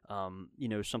or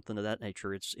something of that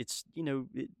nature,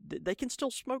 they can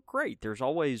still smoke great. There's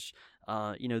always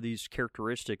these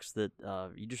characteristics that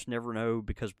you just never know,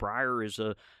 because briar is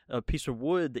a piece of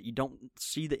wood that you don't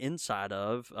see the inside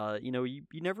of. You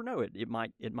never know it. It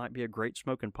might be a great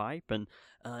smoking pipe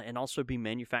and also be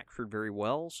manufactured very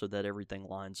well so that everything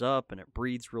lines up and it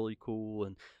breathes really cool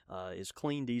and is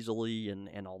cleaned easily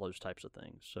and all those types of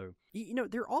things. So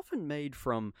they're often made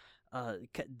from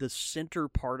the center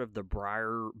part of the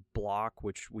briar block,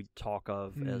 which we talk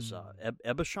of as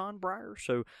Ebashon briar.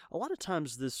 So a lot of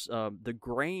times this the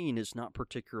grain is not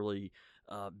particularly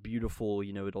beautiful.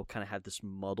 It'll kind of have this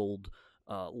muddled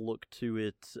look to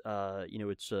it.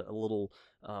 It's a little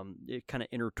kind of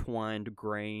intertwined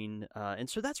grain, and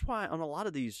so that's why on a lot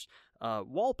of these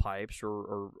wall pipes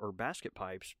or basket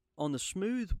pipes, on the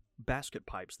smooth basket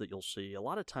pipes that you'll see, a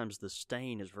lot of times the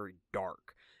stain is very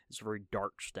dark. It's a very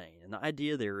dark stain. And the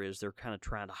idea there is they're kind of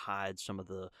trying to hide some of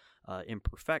the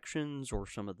imperfections or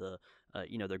some of the,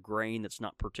 the grain that's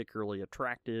not particularly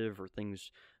attractive or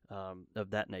things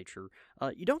of that nature.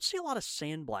 You don't see a lot of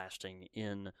sandblasting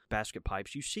in basket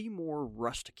pipes. You see more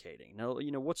rusticating. Now,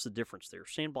 what's the difference there?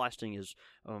 Sandblasting is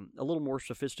a little more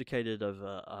sophisticated of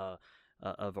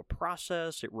a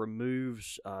process. It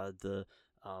removes the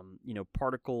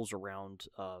particles around,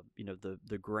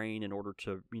 the grain in order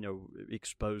to,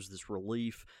 expose this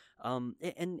relief.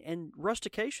 And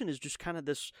rustication is just kind of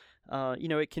this,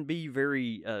 it can be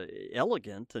very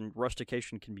elegant, and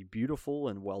rustication can be beautiful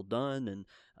and well done and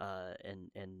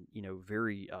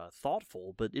very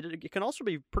thoughtful, but it can also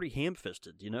be pretty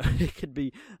ham-fisted. It could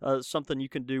be something you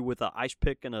can do with an ice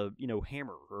pick and a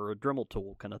hammer or a Dremel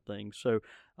tool kind of thing. So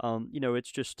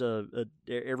it's just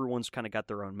everyone's kind of got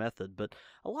their own method, but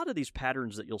a lot of these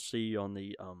patterns that you'll see on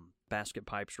the basket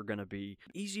pipes are going to be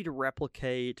easy to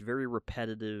replicate, very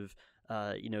repetitive.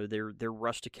 They're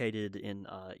rusticated in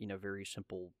very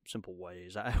simple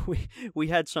ways. We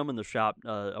had some in the shop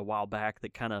a while back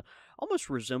that kind of almost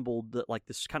resembled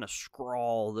this kind of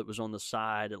scrawl that was on the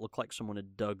side. It looked like someone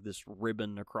had dug this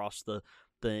ribbon across the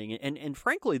thing. And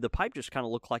frankly, the pipe just kind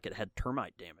of looked like it had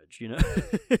termite damage, you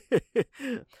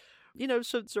know? You know,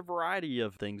 so it's a variety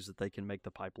of things that they can make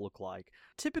the pipe look like.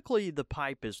 Typically, the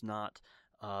pipe is not,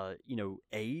 you know,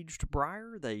 aged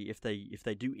briar. If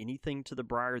they do anything to the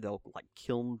briar, they'll like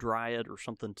kiln dry it or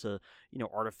something to, you know,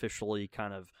 artificially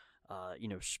kind of, you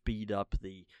know, speed up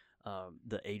the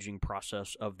aging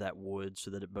process of that wood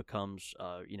so that it becomes,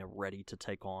 you know, ready to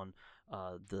take on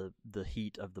the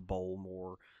heat of the bowl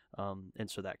more. And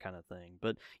so that kind of thing.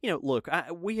 But, you know, look,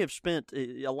 we have spent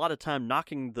a lot of time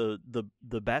knocking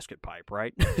the basket pipe,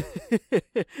 right?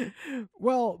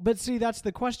 Well, but see, that's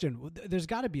the question. There's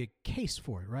got to be a case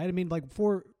for it, right? I mean, like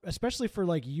especially for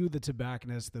like you, the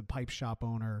tobacconist, the pipe shop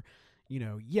owner, you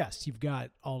know, yes, you've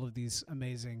got all of these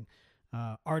amazing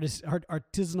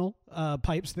artisanal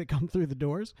pipes that come through the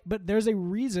doors, but there's a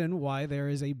reason why there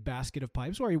is a basket of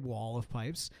pipes or a wall of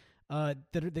pipes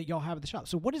that y'all have at the shop.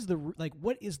 So what is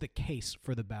the case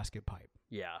for the basket pipe?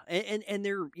 Yeah, and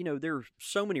there, you know, there are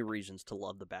so many reasons to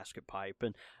love the basket pipe,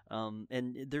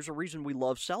 and there's a reason we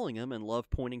love selling them and love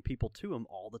pointing people to them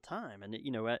all the time. And you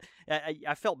know,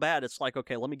 I felt bad. It's like,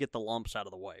 okay, let me get the lumps out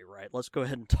of the way, right? Let's go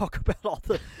ahead and talk about all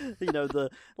the, you know,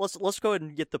 let's go ahead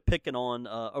and get the picking on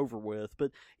over with.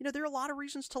 But you know, there are a lot of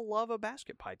reasons to love a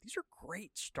basket pipe. These are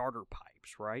great starter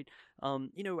pipes, right?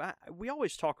 You know, we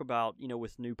always talk about, you know,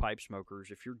 with new pipe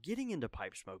smokers, if you're getting into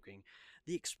pipe smoking,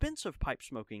 the expense of pipe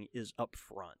smoking is up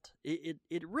front. It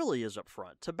really is up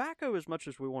front. Tobacco, as much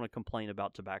as we want to complain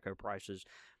about tobacco prices,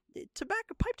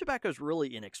 pipe tobacco is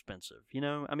really inexpensive. You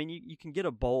know, I mean, you can get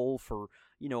a bowl for,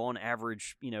 you know, on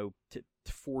average, you know,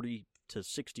 40 to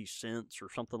 60 cents or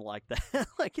something like that.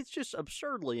 Like, it's just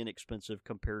absurdly inexpensive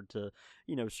compared to,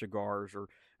 you know, cigars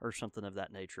or something of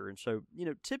that nature. And so, you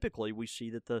know, typically we see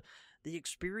that the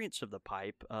experience of the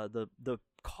pipe, the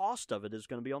cost of it is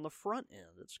going to be on the front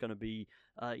end. It's going to be,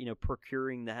 you know,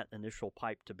 procuring that initial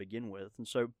pipe to begin with. And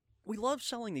so we love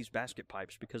selling these basket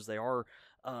pipes because they are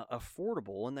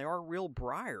affordable and they are real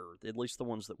briar, at least the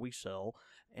ones that we sell.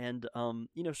 And,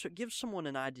 you know, so it gives someone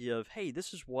an idea of, hey,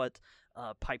 this is what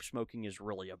pipe smoking is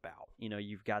really about. You know,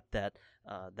 you've got that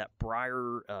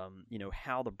briar, you know,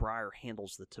 how the briar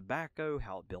handles the tobacco,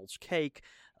 how it builds cake,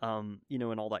 you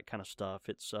know, and all that kind of stuff.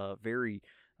 It's very...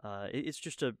 it's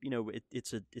just a, you know,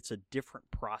 it's a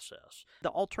different process. The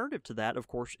alternative to that, of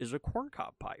course, is a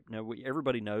corncob pipe. Now,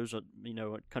 everybody knows, you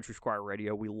know, at Country Squire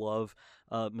Radio, we love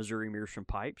Missouri Meerschaum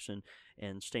pipes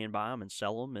and stand by them and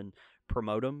sell them and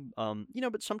promote them. You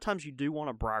know, but sometimes you do want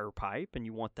a briar pipe and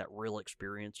you want that real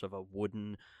experience of a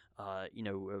wooden, you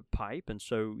know, pipe. And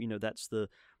so, you know, that's the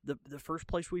first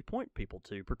place we point people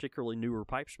to, particularly newer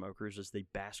pipe smokers, is the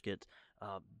basket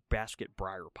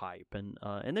briar pipe,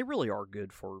 and they really are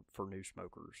good for new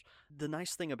smokers. The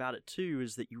nice thing about it too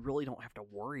is that you really don't have to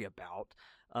worry about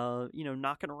you know,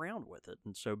 knocking around with it.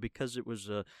 And so because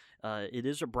it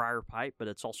is a briar pipe, but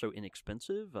it's also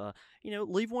inexpensive, you know,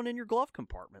 leave one in your glove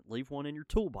compartment, leave one in your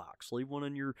toolbox, leave one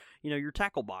in your, you know, your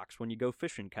tackle box when you go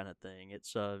fishing, kind of thing.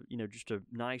 It's you know, just a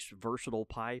nice versatile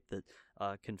pipe that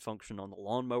can function on the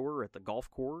lawnmower, at the golf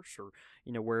course, or,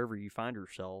 you know, wherever you find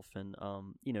yourself. And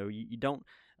you know, you don't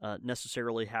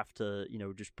necessarily have to, you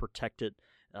know, just protect it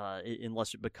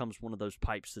unless it becomes one of those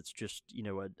pipes that's just, you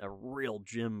know, a real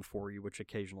gem for you, which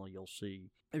occasionally you'll see.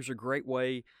 There's a great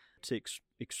way to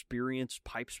experience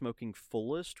pipe smoking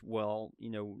fullest while, you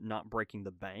know, not breaking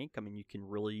the bank. I mean, you can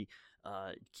really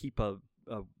keep a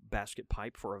basket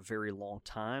pipe for a very long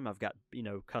time. I've got, you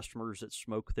know, customers that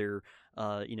smoke their,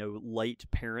 you know, late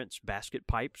parents' basket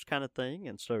pipes kind of thing.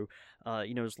 And so,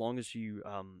 you know, as long as you,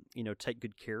 you know, take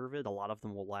good care of it, a lot of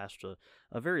them will last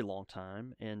a very long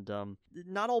time. And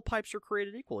not all pipes are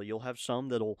created equally. You'll have some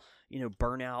that'll, you know,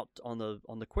 burn out on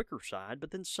the quicker side,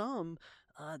 but then some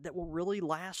that will really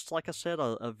last, like I said,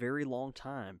 a very long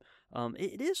time.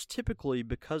 It is typically,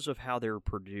 because of how they're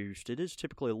produced, it is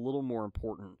typically a little more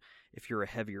important, if you're a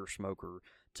heavier smoker,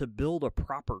 to build a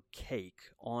proper cake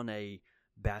on a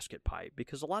basket pipe,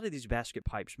 because a lot of these basket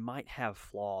pipes might have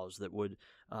flaws that would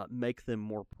make them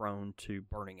more prone to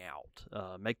burning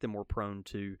out, make them more prone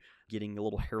to getting a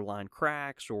little hairline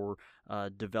cracks or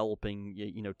developing,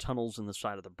 you know, tunnels in the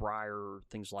side of the briar or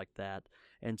things like that.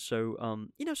 And so,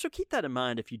 you know, so keep that in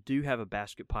mind if you do have a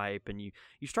basket pipe and you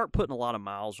start putting a lot of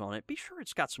miles on it. Be sure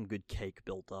it's got some good cake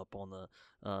built up on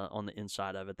the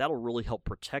inside of it. That'll really help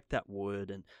protect that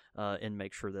wood and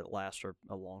make sure that it lasts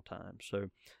a long time. So,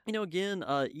 you know, again,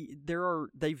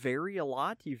 they vary a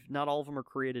lot. Not all of them are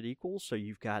created equal. So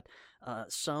you've got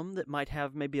some that might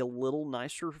have maybe a little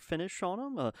nicer finish on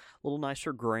them, a little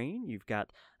nicer grain. You've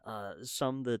got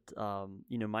some that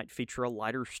might feature a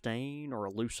lighter stain or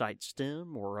a lucite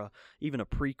stem or even a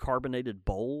pre-carbonated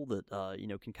bowl that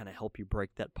can kind of help you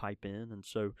break that pipe in. And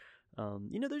so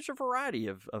there's a variety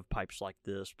of pipes like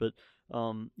this, but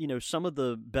some of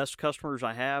the best customers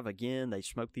I have, again, they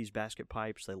smoke these basket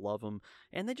pipes, they love them,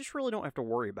 and they just really don't have to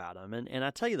worry about them. And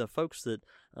I tell you, the folks that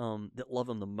love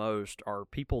them the most are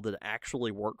people that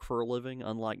actually work for a living,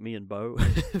 unlike me and Bo.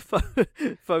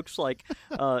 Folks like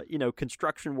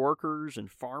construction workers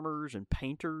and farmers and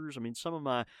painters. I mean, some of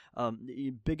my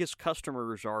biggest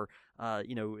customers are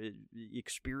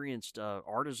experienced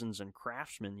artisans and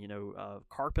craftsmen,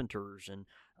 carpenters and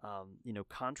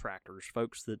contractors,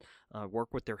 folks that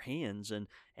work with their hands, and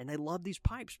they love these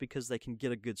pipes because they can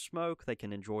get a good smoke, they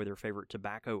can enjoy their favorite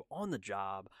tobacco on the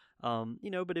job,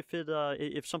 but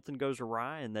if something goes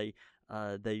awry and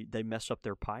they mess up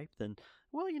their pipe, then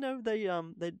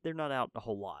they're not out a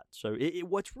whole lot. So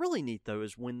what's really neat though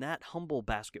is when that humble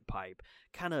basket pipe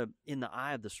kind of in the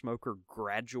eye of the smoker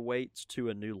graduates to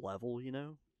a new level,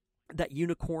 that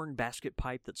unicorn basket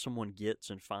pipe that someone gets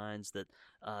and finds that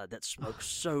smokes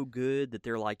so good that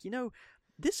they're like,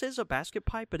 this is a basket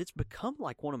pipe, but it's become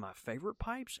like one of my favorite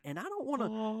pipes, and I don't want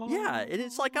to. Yeah, and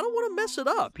it's like I don't want to mess it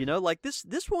up, Like this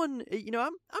one,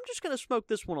 I'm just gonna smoke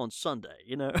this one on Sunday,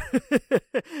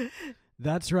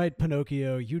 That's right,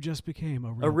 Pinocchio. You just became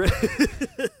a real.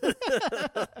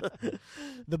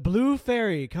 The blue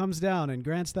fairy comes down and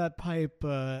grants that pipe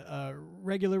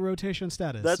regular rotation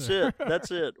status. That's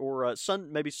it. Or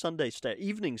maybe Sunday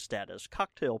evening status,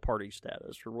 cocktail party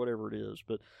status, or whatever it is.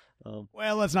 But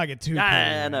well, let's not get too.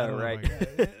 I know, right?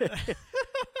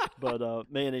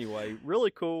 But man, anyway, really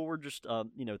cool. We're just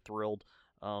thrilled,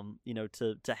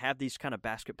 to have these kind of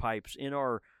basket pipes in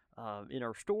our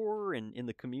store and in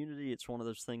the community. It's one of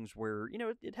those things where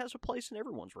it has a place in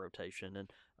everyone's rotation,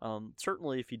 and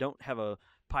certainly if you don't have a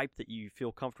pipe that you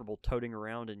feel comfortable toting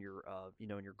around in your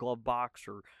in your glove box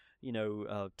or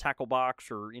tackle box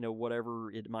or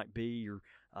whatever it might be, your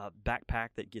backpack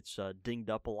that gets dinged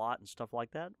up a lot and stuff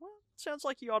like that, well, it sounds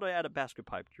like you ought to add a basket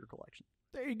pipe to your collection.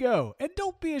 There you go. And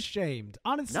don't be ashamed.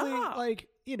 Honestly,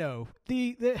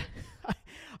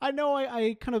 I know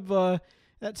I kind of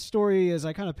that story, as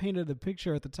I kind of painted the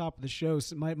picture at the top of the show,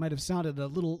 might have sounded a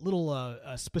little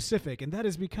specific, and that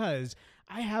is because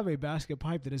I have a basket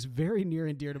pipe that is very near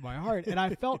and dear to my heart, and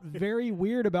I felt very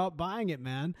weird about buying it,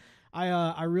 man.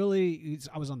 I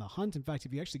was on the hunt. In fact,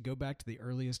 if you actually go back to the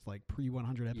earliest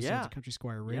pre-100 episodes of Country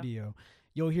Squire Radio,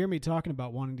 you'll hear me talking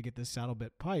about wanting to get this saddle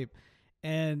bit pipe.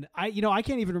 And I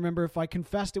can't even remember if I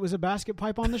confessed it was a basket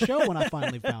pipe on the show when I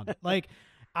finally found it.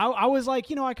 I was like,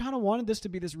 I kind of wanted this to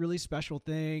be this really special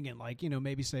thing and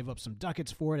maybe save up some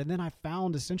ducats for it. And then I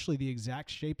found essentially the exact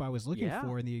shape I was looking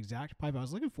for and the exact pipe I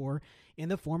was looking for in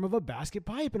the form of a basket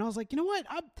pipe. And I was like, you know what?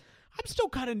 I'm still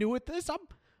kind of new at this. I'm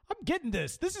getting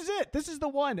this. This is it. This is the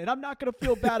one. And I'm not going to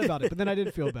feel bad about it. But then I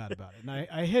didn't feel bad about it. And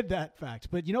I hid that fact.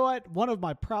 But you know what? One of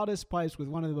my proudest pipes with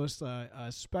one of the most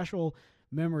special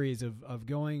memories of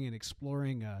going and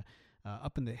exploring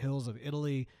up in the hills of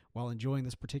Italy while enjoying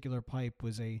this particular pipe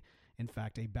was in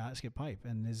fact a basket pipe,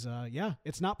 and is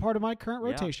it's not part of my current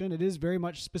rotation. It is very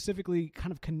much specifically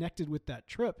kind of connected with that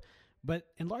trip, but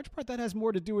in large part that has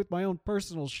more to do with my own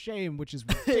personal shame, which is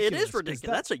ridiculous. It is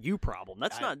ridiculous. That's a you problem.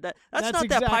 That's not that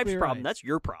pipe's problem. That's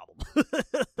your problem.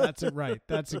 That's it, right.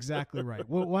 That's exactly right.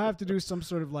 We'll have to do some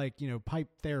sort of pipe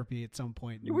therapy at some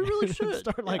point. We really should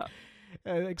start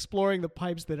exploring the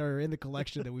pipes that are in the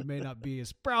collection that we may not be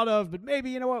as proud of, but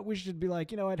maybe we should be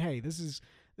like, hey, this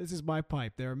is my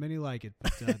pipe. There are many like it,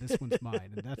 but this one's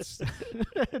mine, and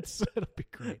it'll be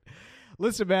great.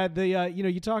 Listen, man,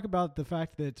 you talk about the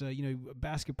fact that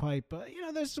basket pipe,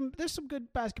 there's some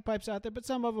good basket pipes out there, but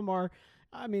some of them are,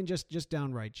 just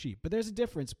downright cheap. But there's a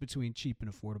difference between cheap and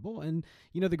affordable, and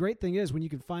the great thing is when you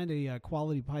can find a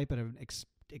quality pipe at an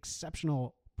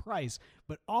exceptional price,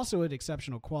 but also at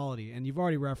exceptional quality, and you've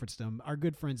already referenced them, our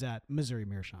good friends at Missouri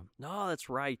Meerschaum. No, that's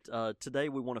right. Today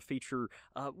we want to feature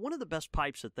one of the best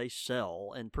pipes that they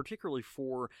sell, and particularly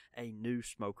for a new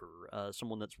smoker,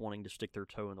 someone that's wanting to stick their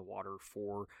toe in the water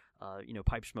for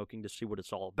pipe smoking, to see what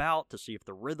it's all about, to see if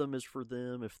the rhythm is for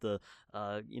them, if the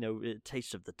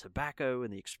taste of the tobacco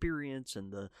and the experience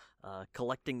and the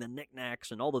collecting the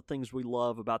knickknacks and all the things we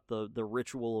love about the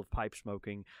ritual of pipe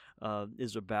smoking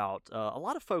is about. A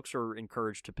lot of folks are encouraged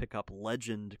encouraged to pick up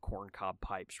Legend corncob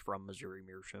pipes from Missouri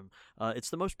Meerschaum. It's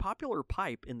the most popular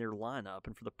pipe in their lineup,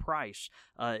 and for the price,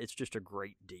 it's just a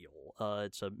great deal.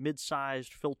 It's a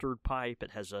mid-sized filtered pipe.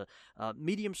 It has a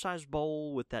medium-sized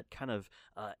bowl with that kind of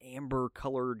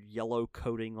amber-colored yellow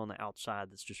coating on the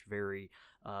outside that's just very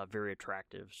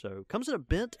attractive. So comes in a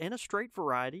bent and a straight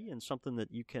variety, and something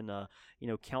that you can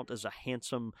count as a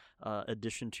handsome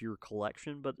addition to your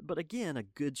collection. But again, a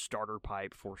good starter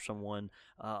pipe for someone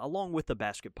along with the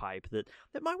basket pipe that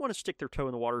might want to stick their toe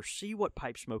in the water, see what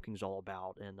pipe smoking is all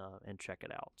about, and check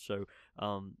it out. So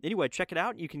anyway, check it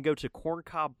out. You can go to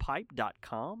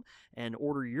corncobpipe.com and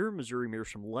order your Missouri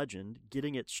Meerschaum Legend,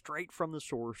 getting it straight from the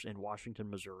source in Washington,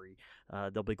 Missouri.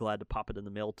 They'll be glad to pop it in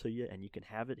the mail to you, and you can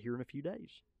have it here in a few days.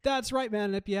 That's right, man.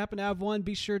 And if you happen to have one,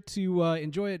 be sure to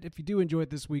enjoy it. If you do enjoy it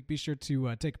this week, be sure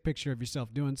to take a picture of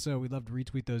yourself doing so. We'd love to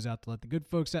retweet those out to let the good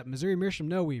folks at Missouri Meerschaum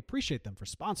know we appreciate them for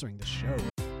sponsoring this show.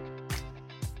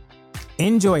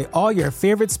 Enjoy all your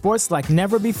favorite sports like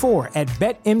never before at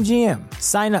BetMGM.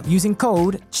 Sign up using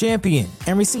code CHAMPION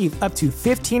and receive up to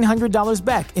 $1,500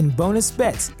 back in bonus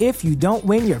bets if you don't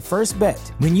win your first bet.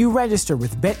 When you register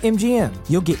with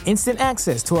BetMGM, you'll get instant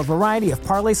access to a variety of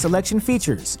parlay selection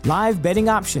features, live betting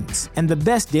options, and the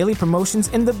best daily promotions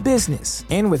in the business.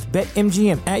 And with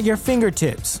BetMGM at your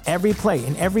fingertips, every play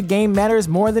and every game matters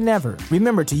more than ever.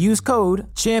 Remember to use code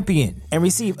CHAMPION and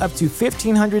receive up to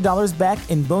 $1,500 back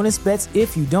in bonus bets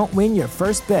if you don't win your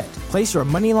first bet. Place your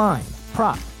money line,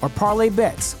 prop, or parlay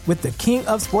bets with the king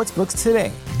of sportsbooks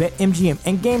today. BetMGM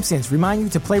and GameSense remind you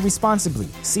to play responsibly.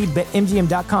 See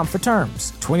BetMGM.com for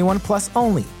terms. 21 plus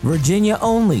only. Virginia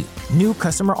only. New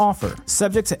customer offer.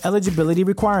 Subject to eligibility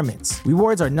requirements.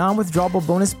 Rewards are non-withdrawable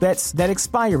bonus bets that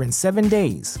expire in 7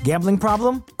 days. Gambling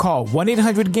problem? Call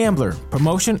 1-800-GAMBLER.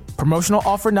 Promotional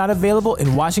offer not available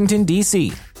in Washington,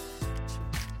 D.C.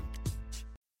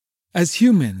 As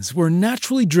humans, we're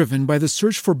naturally driven by the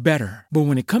search for better. But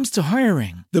when it comes to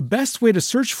hiring, the best way to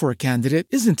search for a candidate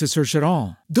isn't to search at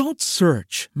all. Don't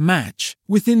search, match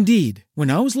with Indeed.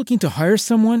 When I was looking to hire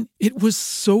someone, it was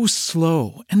so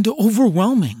slow and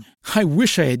overwhelming. I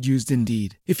wish I had used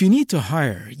Indeed. If you need to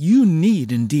hire, you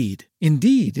need Indeed.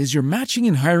 Indeed is your matching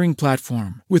and hiring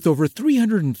platform with over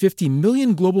 350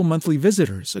 million global monthly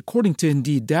visitors, according to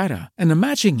Indeed data, and a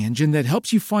matching engine that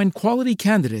helps you find quality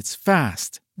candidates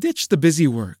fast. Ditch the busy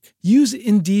work. Use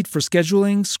Indeed for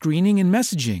scheduling, screening, and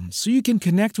messaging so you can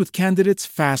connect with candidates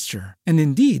faster. And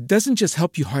Indeed doesn't just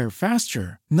help you hire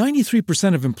faster.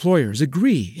 93% of employers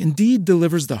agree Indeed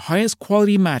delivers the highest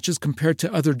quality matches compared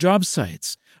to other job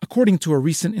sites, according to a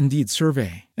recent Indeed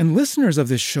survey. And listeners of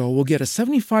this show will get a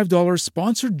 $75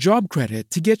 sponsored job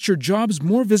credit to get your jobs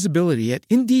more visibility at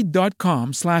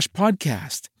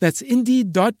Indeed.com/podcast. That's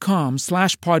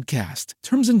Indeed.com/podcast.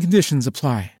 Terms and conditions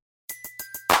apply.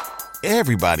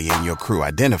 Everybody in your crew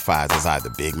identifies as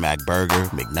either Big Mac Burger,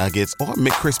 McNuggets, or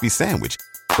McCrispy Sandwich.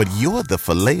 But you're the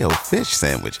Filet-O-Fish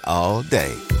Sandwich all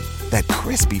day. That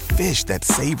crispy fish, that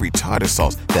savory tartar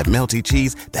sauce, that melty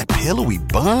cheese, that pillowy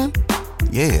bun.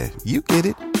 Yeah, you get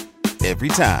it. Every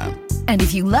time. And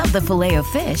if you love the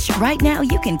Filet-O-Fish, right now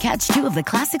you can catch two of the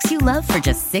classics you love for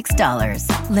just $6.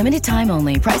 Limited time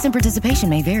only. Price and participation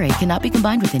may vary. Cannot be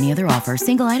combined with any other offer.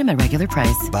 Single item at regular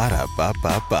price.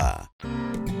 Ba-da-ba-ba-ba.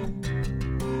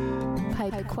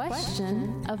 Pipe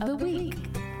question of the week.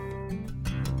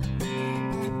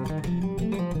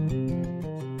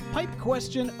 Pipe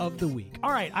question of the week.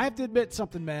 All right, I have to admit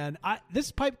something, man.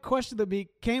 This pipe question of the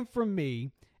week came from me,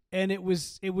 and it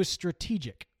was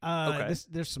strategic. Okay.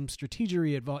 There's some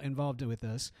strategery involved with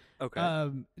this. Okay.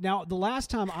 Now, the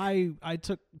last time I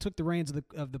took the reins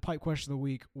of the pipe question of the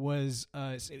week was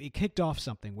it kicked off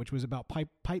something, which was about pipe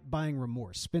buying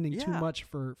remorse, spending too much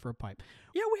for a pipe.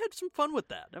 Yeah, we had some fun with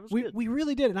that. That was good. We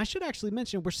really did, and I should actually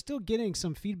mention we're still getting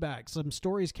some feedback. Some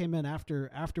stories came in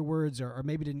afterwards, or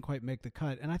maybe didn't quite make the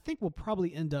cut, and I think we'll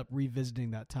probably end up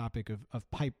revisiting that topic of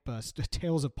pipe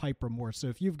tales of pipe remorse. So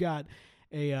if you've got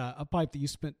a pipe that you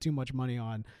spent too much money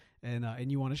on, and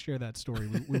you want to share that story,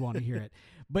 we want to hear it.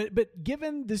 But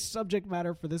given this subject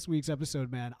matter for this week's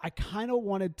episode, man, I kind of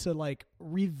wanted to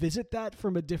revisit that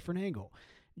from a different angle.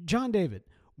 John David,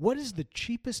 what is the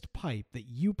cheapest pipe that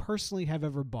you personally have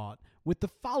ever bought? With the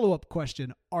follow-up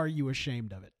question, are you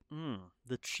ashamed of it?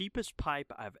 The cheapest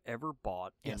pipe I've ever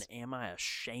bought, yes. And am I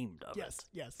ashamed of it?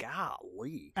 Yes.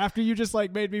 Golly. After you just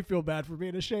made me feel bad for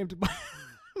being ashamed of my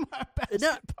basket pipe.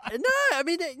 No, I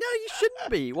mean, no, you shouldn't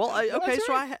be. Well, okay,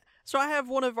 right. So I have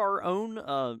one of our own,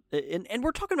 and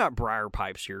we're talking about Briar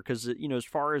pipes here because as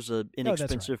far as an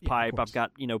inexpensive pipe, I've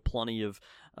got plenty of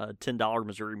 $10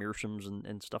 Missouri Meerschaums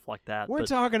and stuff like that. We're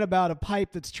talking about a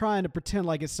pipe that's trying to pretend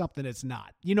like it's something it's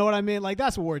not. You know what I mean? Like,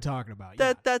 that's what we're talking about.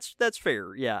 That's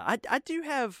fair. Yeah, I do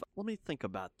have. Let me think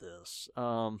about this.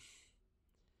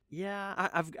 Yeah,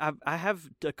 I have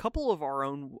a couple of our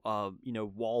own,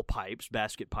 wall pipes,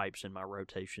 basket pipes in my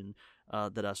rotation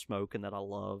that I smoke and that I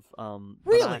love.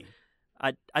 Really?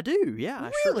 I do,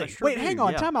 yeah. Really? I sure Wait, do, hang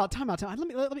on. yeah. Time out. Let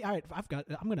me. All right,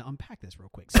 I'm going to unpack this real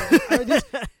quick. So,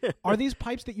 are these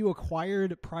pipes that you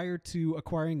acquired prior to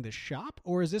acquiring the shop,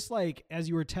 or is this like as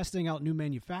you were testing out new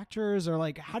manufacturers, or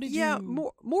like how did you? Yeah,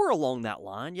 more along that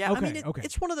line. Yeah, okay, I mean,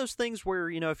 it's one of those things where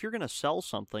if you're going to sell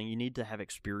something, you need to have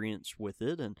experience with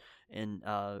it, and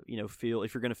feel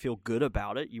if you're going to feel good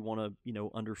about it, you want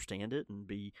to understand it and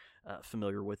be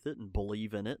familiar with it and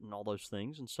believe in it and all those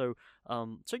things. And so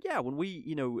yeah, when we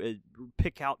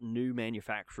pick out new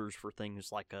manufacturers for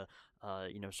things like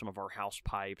some of our house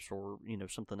pipes or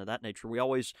something of that nature, we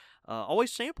always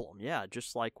sample them. Yeah,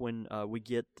 just like when we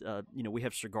get we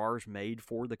have cigars made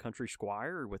for the Country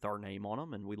Squire with our name on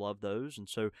them, and we love those. And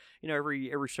so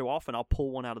every so often I'll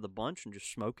pull one out of the bunch and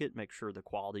just smoke it, make sure the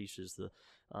qualities is the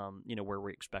where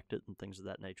we expect it and things of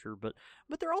that nature. But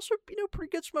they're also, pretty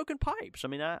good smoking pipes. I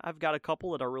mean, I've got a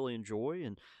couple that I really enjoy,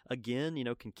 and again,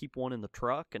 can keep one in the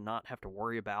truck and not have to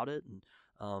worry about it.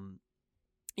 And,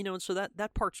 and so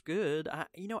that part's good.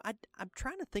 I'm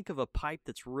trying to think of a pipe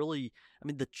that's really,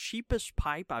 the cheapest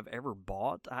pipe I've ever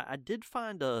bought. I did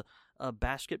find a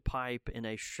basket pipe in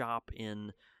a shop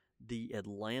in the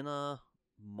Atlanta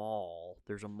mall.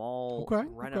 There's a mall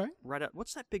right out.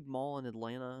 What's that big mall in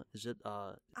Atlanta? Is it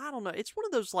I don't know. It's one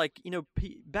of those, like,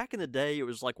 back in the day it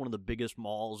was like one of the biggest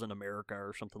malls in America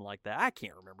or something like that. I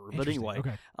can't remember. But anyway,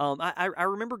 I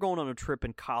remember going on a trip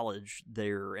in college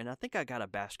there, and I think I got a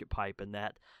basket pipe in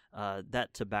that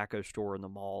tobacco store in the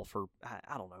mall for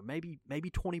I don't know, maybe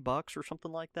 $20 or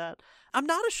something like that. I'm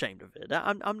not ashamed of it.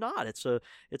 I'm not. It's a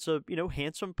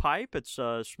handsome pipe. It's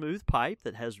a smooth pipe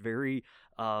that has very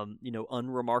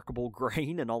unremarkable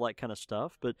grain and all that kind of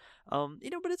stuff. But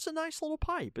but it's a nice little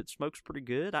pipe. It smokes pretty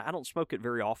good. I don't smoke it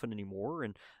very often anymore.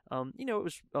 And it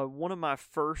was one of my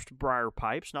first Briar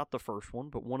pipes, not the first one,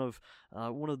 but one of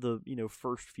the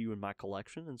first few in my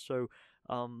collection. And so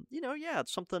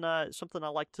it's something I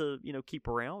like to keep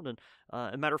around. And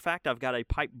as a matter of fact, I've got a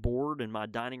pipe board in my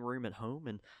dining room at home,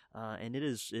 and it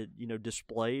is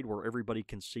displayed where everybody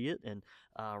can see it, and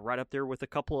right up there with a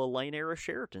couple of Lane era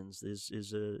Sheratons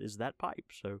is that pipe.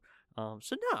 So no,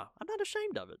 I'm not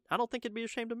ashamed of it. I don't think it'd be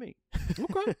ashamed of me.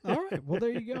 Okay, all right. Well,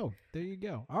 there you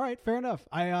go. All right, fair enough.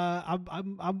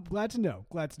 I'm glad to know.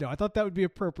 I thought that would be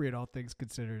appropriate, all things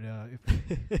considered.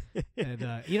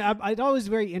 It's always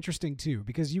very interesting too,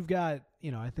 because you've got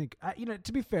I think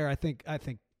to be fair, I think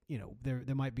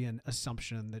there might be an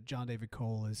assumption that John David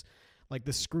Cole is like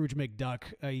the Scrooge McDuck.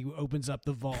 He opens up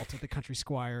the vault at the Country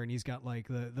Squire, and he's got like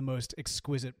the most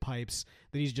exquisite pipes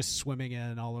that he's just swimming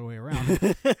in all the way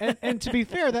around. and to be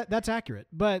fair, that's accurate.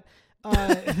 But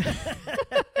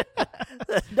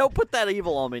don't put that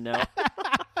evil on me now.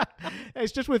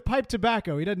 It's just with pipe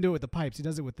tobacco. He doesn't do it with the pipes. He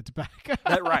does it with the tobacco.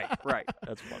 Right.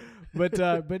 That's funny.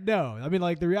 But no,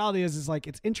 like the reality is like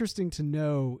it's interesting to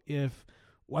know if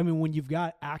when you've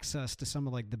got access to some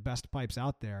of like the best pipes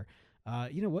out there.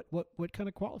 What kind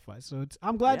of qualifies? So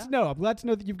I'm glad to know. I'm glad to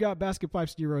know that you've got basket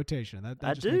pipes in your rotation.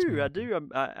 I do.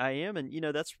 I am, and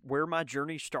that's where my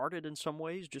journey started in some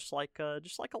ways, just like a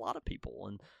lot of people.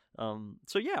 And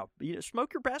so yeah,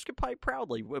 smoke your basket pipe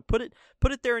proudly. Put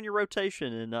it there in your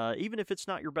rotation, and even if it's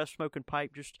not your best smoking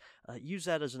pipe, just use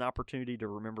that as an opportunity to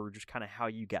remember just kind of how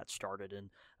you got started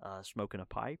in smoking a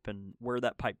pipe and where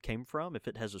that pipe came from, if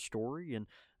it has a story. And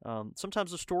sometimes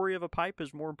the story of a pipe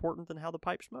is more important than how the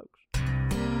pipe smokes.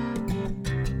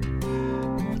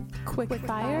 Quick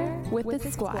Fire with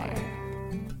the Squire.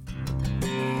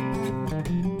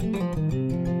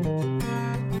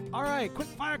 All right, quick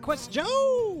fire question.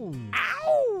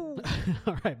 Ow!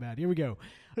 All right, Matt, here we go.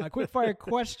 Quick fire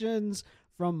questions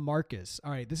from Marcus.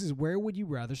 All right, this is: where would you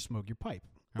rather smoke your pipe?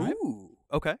 All right? Ooh,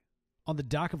 okay. On the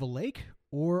dock of a lake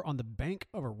or on the bank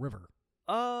of a river?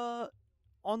 On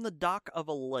the dock of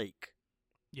a lake.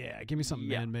 Yeah, give me something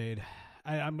man-made.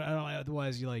 I don't.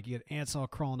 Otherwise, you get ants all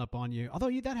crawling up on you.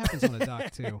 Although that happens on the dock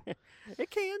too.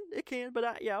 It can. But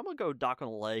I'm gonna go dock on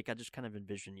a lake. I just kind of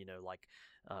envision,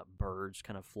 birds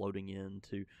kind of floating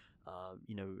into,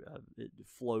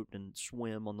 float and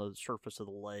swim on the surface of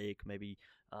the lake. Maybe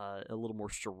a little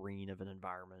more serene of an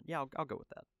environment. Yeah, I'll go with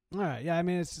that. All right. Yeah,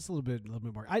 it's just a little bit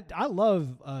more. I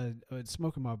love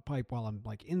smoking my pipe while I'm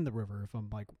like in the river if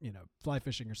I'm like fly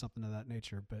fishing or something of that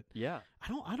nature. But yeah,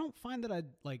 I don't find that I'd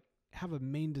like have a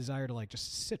main desire to like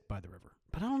just sit by the river.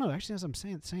 But I don't know. Actually, as I'm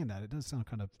saying that, it does sound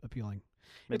kind of appealing.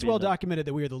 Maybe it's well documented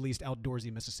that we are the least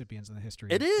outdoorsy Mississippians in the history.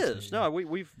 It is. No,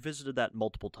 we've visited that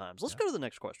multiple times. Let's go to the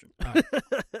next question.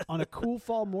 On a cool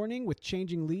fall morning with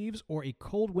changing leaves, or a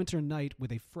cold winter night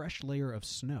with a fresh layer of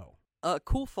snow?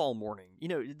 Cool fall morning. You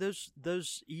know,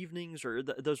 those evenings or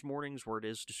those mornings where it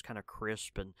is just kind of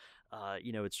crisp and,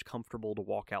 you know, it's comfortable to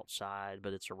walk outside,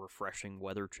 but it's a refreshing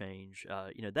weather change.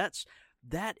 You know,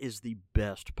 that is the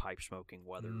best pipe smoking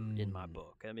weather in my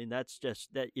book. I mean, that's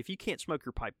just that. If you can't smoke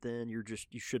your pipe, then you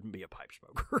shouldn't be a pipe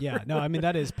smoker. Yeah, no, I mean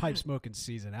that is pipe smoking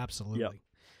season, absolutely.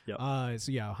 Yep.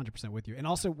 So yeah, 100% with you. And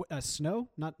also snow,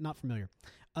 not familiar.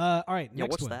 All right, yeah,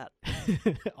 next what's one. that?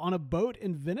 On a boat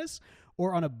in Venice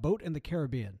or on a boat in the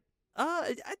Caribbean?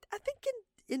 I think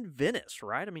in Venice,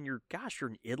 right? I mean, you're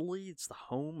in Italy. It's the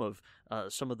home of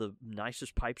some of the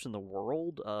nicest pipes in the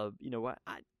world. You know,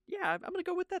 I'm going to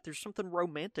go with that. There's something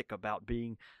romantic about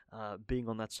being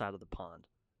on that side of the pond.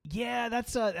 Yeah,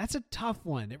 that's a tough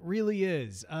one. It really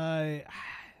is. I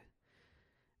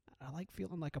like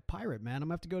feeling like a pirate, man. I'm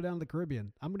gonna have to go down to the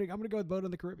Caribbean. I'm gonna go with boat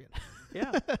in the Caribbean.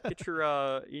 Yeah, get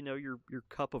your your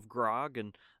cup of grog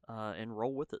and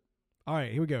roll with it. All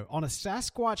right, here we go. On a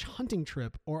Sasquatch hunting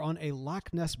trip or on a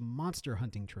Loch Ness monster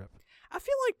hunting trip? I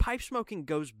feel like pipe smoking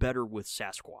goes better with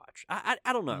Sasquatch. I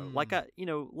don't know. Like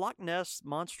Loch Ness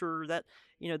monster, that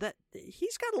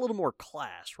he's got a little more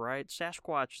class, right?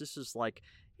 Sasquatch, this is like,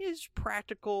 is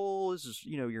practical. This is,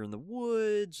 you're in the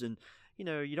woods and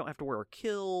you don't have to wear a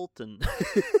kilt, and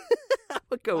I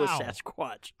would go with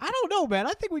Sasquatch. I don't know, man.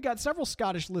 I think we got several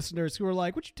Scottish listeners who are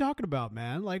like, "What you talking about,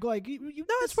 man?" Like you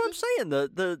no, that's what I'm saying.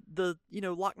 The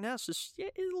Loch Ness is a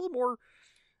little more.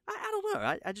 I don't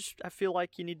know. I feel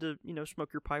like you need to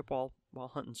smoke your pipe while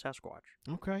hunting Sasquatch.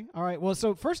 Okay, all right. Well,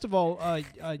 so first of all,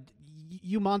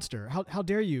 you monster, how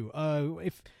dare you?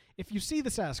 If you see the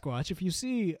Sasquatch, if you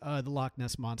see the Loch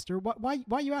Ness monster, why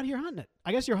are you out here hunting it?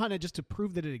 I guess you're hunting it just to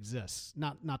prove that it exists,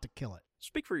 not to kill it.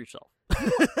 Speak for yourself.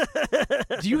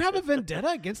 Do you have a vendetta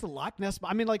against the Loch Ness?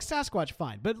 I mean, like Sasquatch,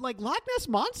 fine, but like Loch Ness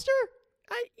monster?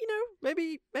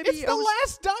 Maybe it's the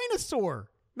last dinosaur.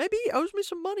 Maybe he owes me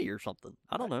some money or something.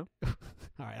 I don't know.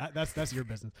 All right, that's your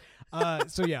business.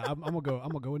 So yeah, I'm gonna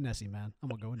go with Nessie, man. I'm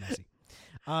gonna go with Nessie.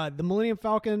 The Millennium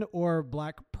Falcon or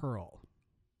Black Pearl?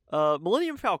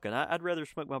 Millennium Falcon. I'd rather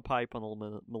smoke my pipe on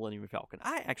the Millennium Falcon.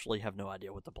 I actually have no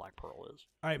idea what the Black Pearl is.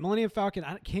 All right, Millennium Falcon.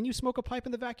 Can you smoke a pipe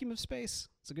in the vacuum of space?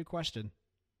 It's a good question.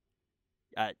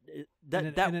 In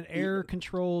an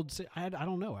air-controlled. I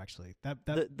don't know actually.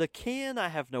 The can I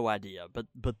have no idea, but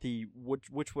the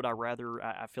which would I rather?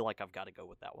 I feel like I've got to go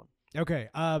with that one. Okay.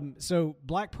 So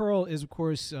Black Pearl is of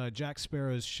course Jack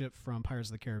Sparrow's ship from Pirates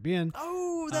of the Caribbean.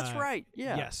 Oh, that's right.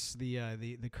 Yeah. Yes,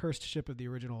 the cursed ship of the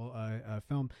original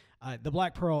film. The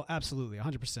Black Pearl, absolutely,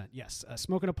 100%. Yes,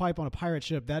 smoking a pipe on a pirate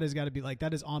ship, that has got to be like,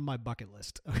 that is on my bucket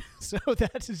list. So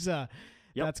that is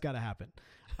that's got to happen.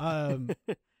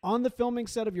 On the filming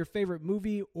set of your favorite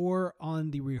movie or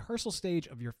on the rehearsal stage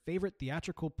of your favorite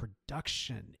theatrical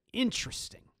production?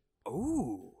 Interesting.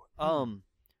 Ooh.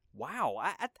 Wow.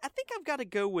 I think I've got to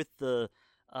go with the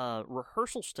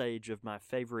rehearsal stage of my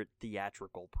favorite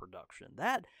theatrical production.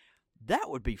 That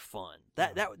would be fun.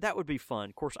 That would be fun.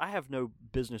 Of course, I have no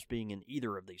business being in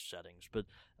either of these settings, but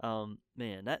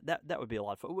man, that would be a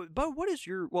lot of fun. But what is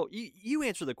your? Well, you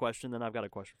answer the question, then I've got a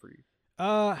question for you.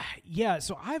 Yeah.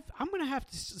 So I'm gonna have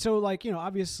to. So like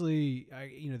obviously,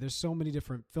 there's so many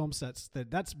different film sets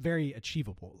that's very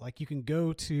achievable. Like you can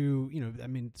go to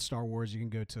Star Wars. You can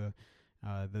go to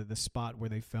the spot where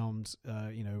they filmed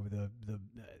the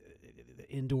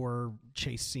indoor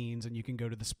chase scenes, and you can go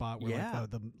to the spot where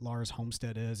the Lars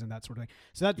homestead is and that sort of thing.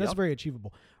 So that's very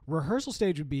achievable. Rehearsal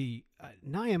stage would be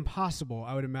nigh impossible,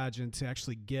 I would imagine, to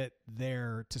actually get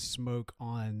there to smoke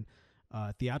on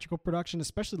theatrical production,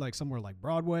 especially like somewhere like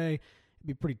Broadway. It'd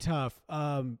be pretty tough.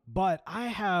 But I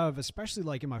have, especially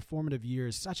like in my formative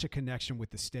years, such a connection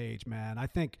with the stage, man. I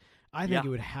think it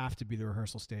would have to be the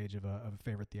rehearsal stage of a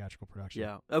favorite theatrical production.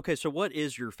 Yeah. Okay. So what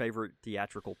is your favorite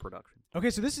theatrical production? Okay.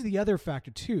 So this is the other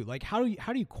factor too. Like how do you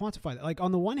quantify that? Like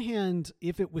on the one hand,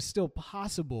 if it was still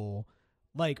possible,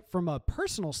 like from a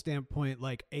personal standpoint,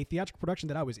 like a theatrical production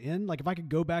that I was in, like if I could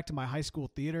go back to my high school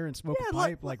theater and smoke a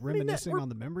pipe, like reminiscing on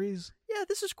the memories. Yeah,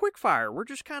 this is quick fire. We're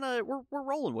just kind of we're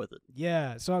rolling with it.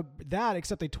 Yeah, so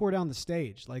except they tore down the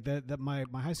stage. Like that my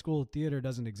high school theater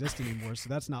doesn't exist anymore, so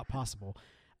that's not possible.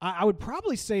 I would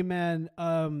probably say, man,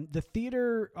 the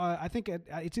theater. I think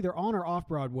it's either on or off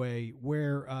Broadway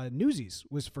where Newsies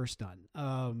was first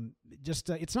done.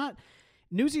 It's not.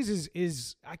 Newsies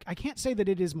is I can't say that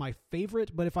it is my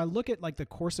favorite, but if I look at like the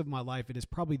course of my life, it is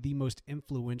probably the most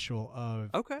influential of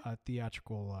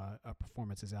theatrical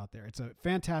performances out there. It's a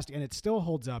fantastic, and it still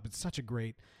holds up. It's such a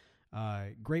great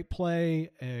play,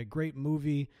 a great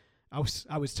movie. I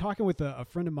was talking with a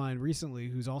friend of mine recently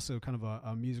who's also kind of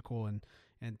a musical and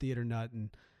theater nut, and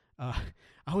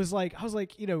I was like,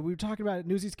 we were talking about it.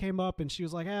 Newsies came up, and she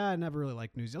was like, I never really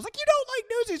liked Newsies. I was like, you don't like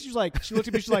Newsies? She looked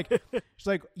at me, she's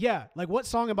like, yeah, like what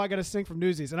song am I gonna sing from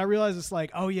Newsies? And I realized it's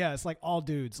like, oh yeah, it's like all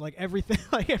dudes, like everything,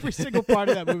 like every single part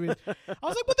of that movie. I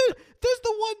was like, but there's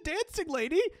the one dancing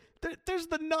lady. There's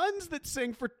the nuns that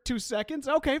sing for 2 seconds.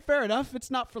 Okay, fair enough.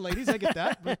 It's not for ladies. I get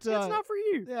that, but it's not for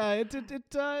you. Yeah,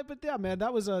 but yeah, man,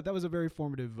 that was a very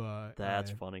formative.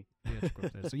 That's funny.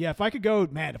 So yeah, if I could go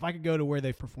to where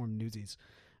they performed Newsies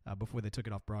before they took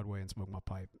it off Broadway and smoked my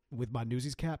pipe with my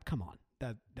Newsies cap, come on,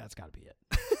 that's got to be it.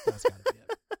 That's got to be it.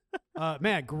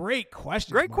 Man, great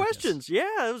questions. Great Marcus. questions.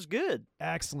 Yeah, it was good.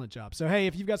 Excellent job. So, hey,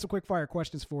 if you've got some quick fire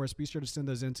questions for us, be sure to send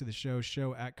those into the show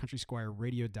at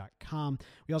countrysquireradio.com.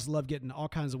 We also love getting all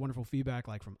kinds of wonderful feedback,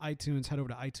 like from iTunes. Head over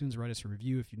to iTunes, write us a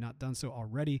review if you've not done so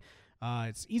already.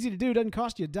 It's easy to do. It doesn't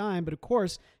cost you a dime. But, of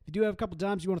course, if you do have a couple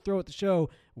dimes you want to throw at the show,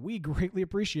 we greatly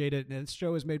appreciate it. And this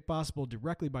show is made possible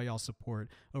directly by y'all's support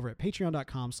over at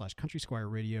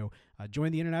patreon.com/countrysquireradio.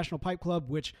 Join the International Pipe Club,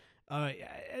 which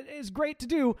is great to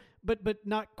do, but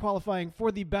not qualifying for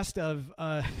the best of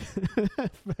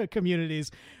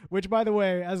communities, which, by the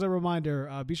way, as a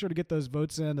reminder, be sure to get those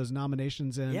votes in, those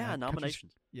nominations in. Yeah,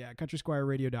 nominations.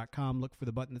 countrysquireradio.com. Look for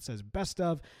the button that says best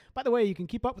of. By the way, you can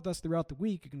keep up with us throughout the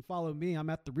week. You can follow me. I'm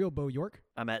at The Real Bo York.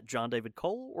 I'm at John David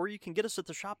Cole, or you can get us at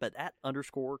the shop at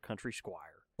 @_Country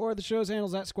Squire. Or the show's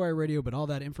handles at Squire Radio, but all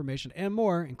that information and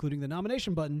more, including the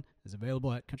nomination button, is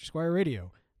available at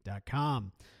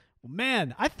countrysquireradio.com. Well,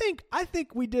 man, I think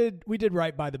we did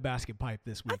right by the basket pipe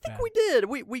this week. I think we did.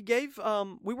 We gave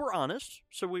we were honest,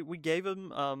 so we gave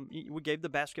him we gave the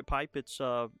basket pipe its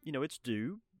its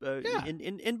due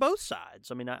in both sides.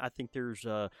 I mean, I think there's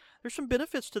some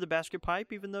benefits to the basket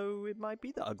pipe, even though it might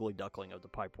be the ugly duckling of the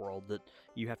pipe world that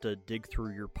you have to dig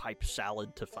through your pipe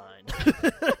salad to find.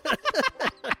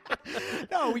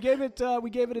 No, we gave it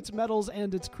its medals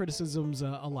and its criticisms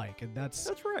alike, and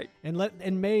that's right. And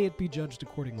may it be judged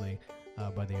accordingly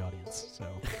by the audience. So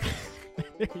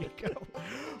there you go.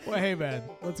 Well, hey man,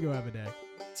 let's go have a day.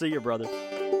 See you, brother.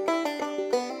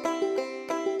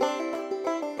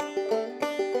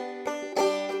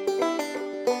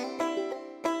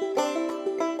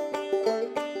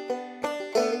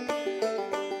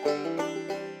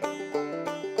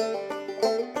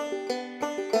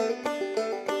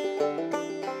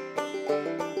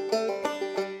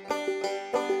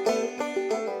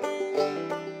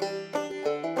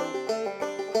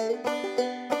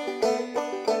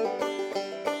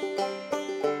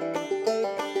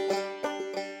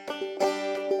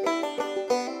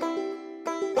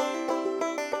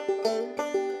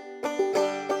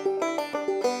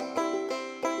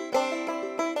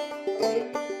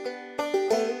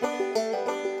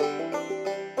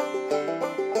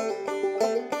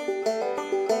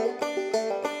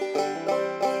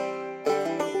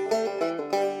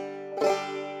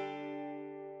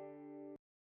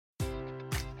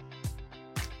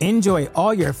 Enjoy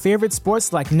all your favorite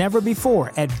sports like never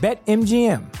before at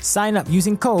BetMGM. Sign up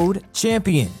using code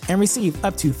CHAMPION and receive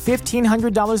up to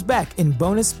 $1,500 back in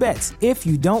bonus bets if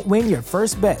you don't win your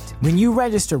first bet. When you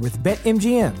register with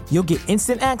BetMGM, you'll get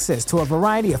instant access to a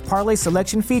variety of parlay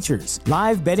selection features,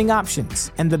 live betting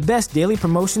options, and the best daily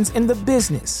promotions in the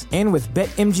business. And with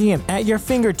BetMGM at your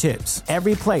fingertips,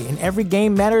 every play and every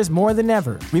game matters more than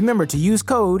ever. Remember to use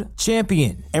code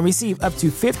CHAMPION and receive up to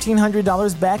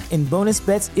 $1,500 back in bonus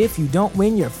bets if you don't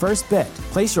win your first bet.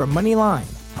 Place your money line,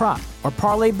 prop, or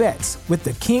parlay bets with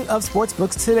the king of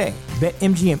sportsbooks today.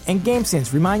 BetMGM and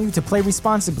GameSense remind you to play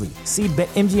responsibly. See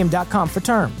BetMGM.com for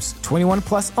terms. 21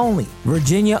 plus only.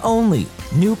 Virginia only.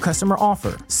 New customer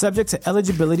offer. Subject to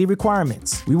eligibility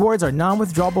requirements. Rewards are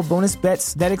non-withdrawable bonus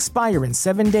bets that expire in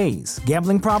 7 days.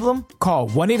 Gambling problem? Call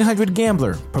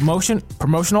 1-800-GAMBLER.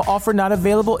 Promotional offer not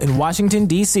available in Washington,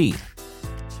 D.C.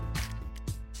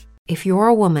 If you're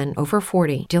a woman over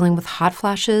 40 dealing with hot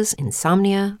flashes,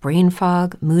 insomnia, brain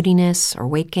fog, moodiness, or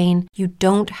weight gain, you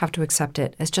don't have to accept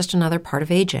it as just another part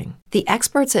of aging. The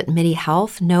experts at MIDI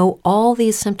Health know all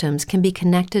these symptoms can be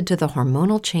connected to the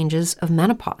hormonal changes of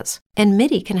menopause. And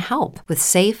MIDI can help with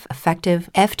safe, effective,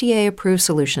 FDA-approved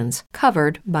solutions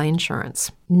covered by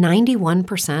insurance.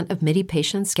 91% of MIDI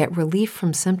patients get relief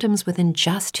from symptoms within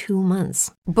just 2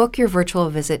 months. Book your virtual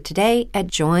visit today at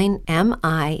joinmidi.com.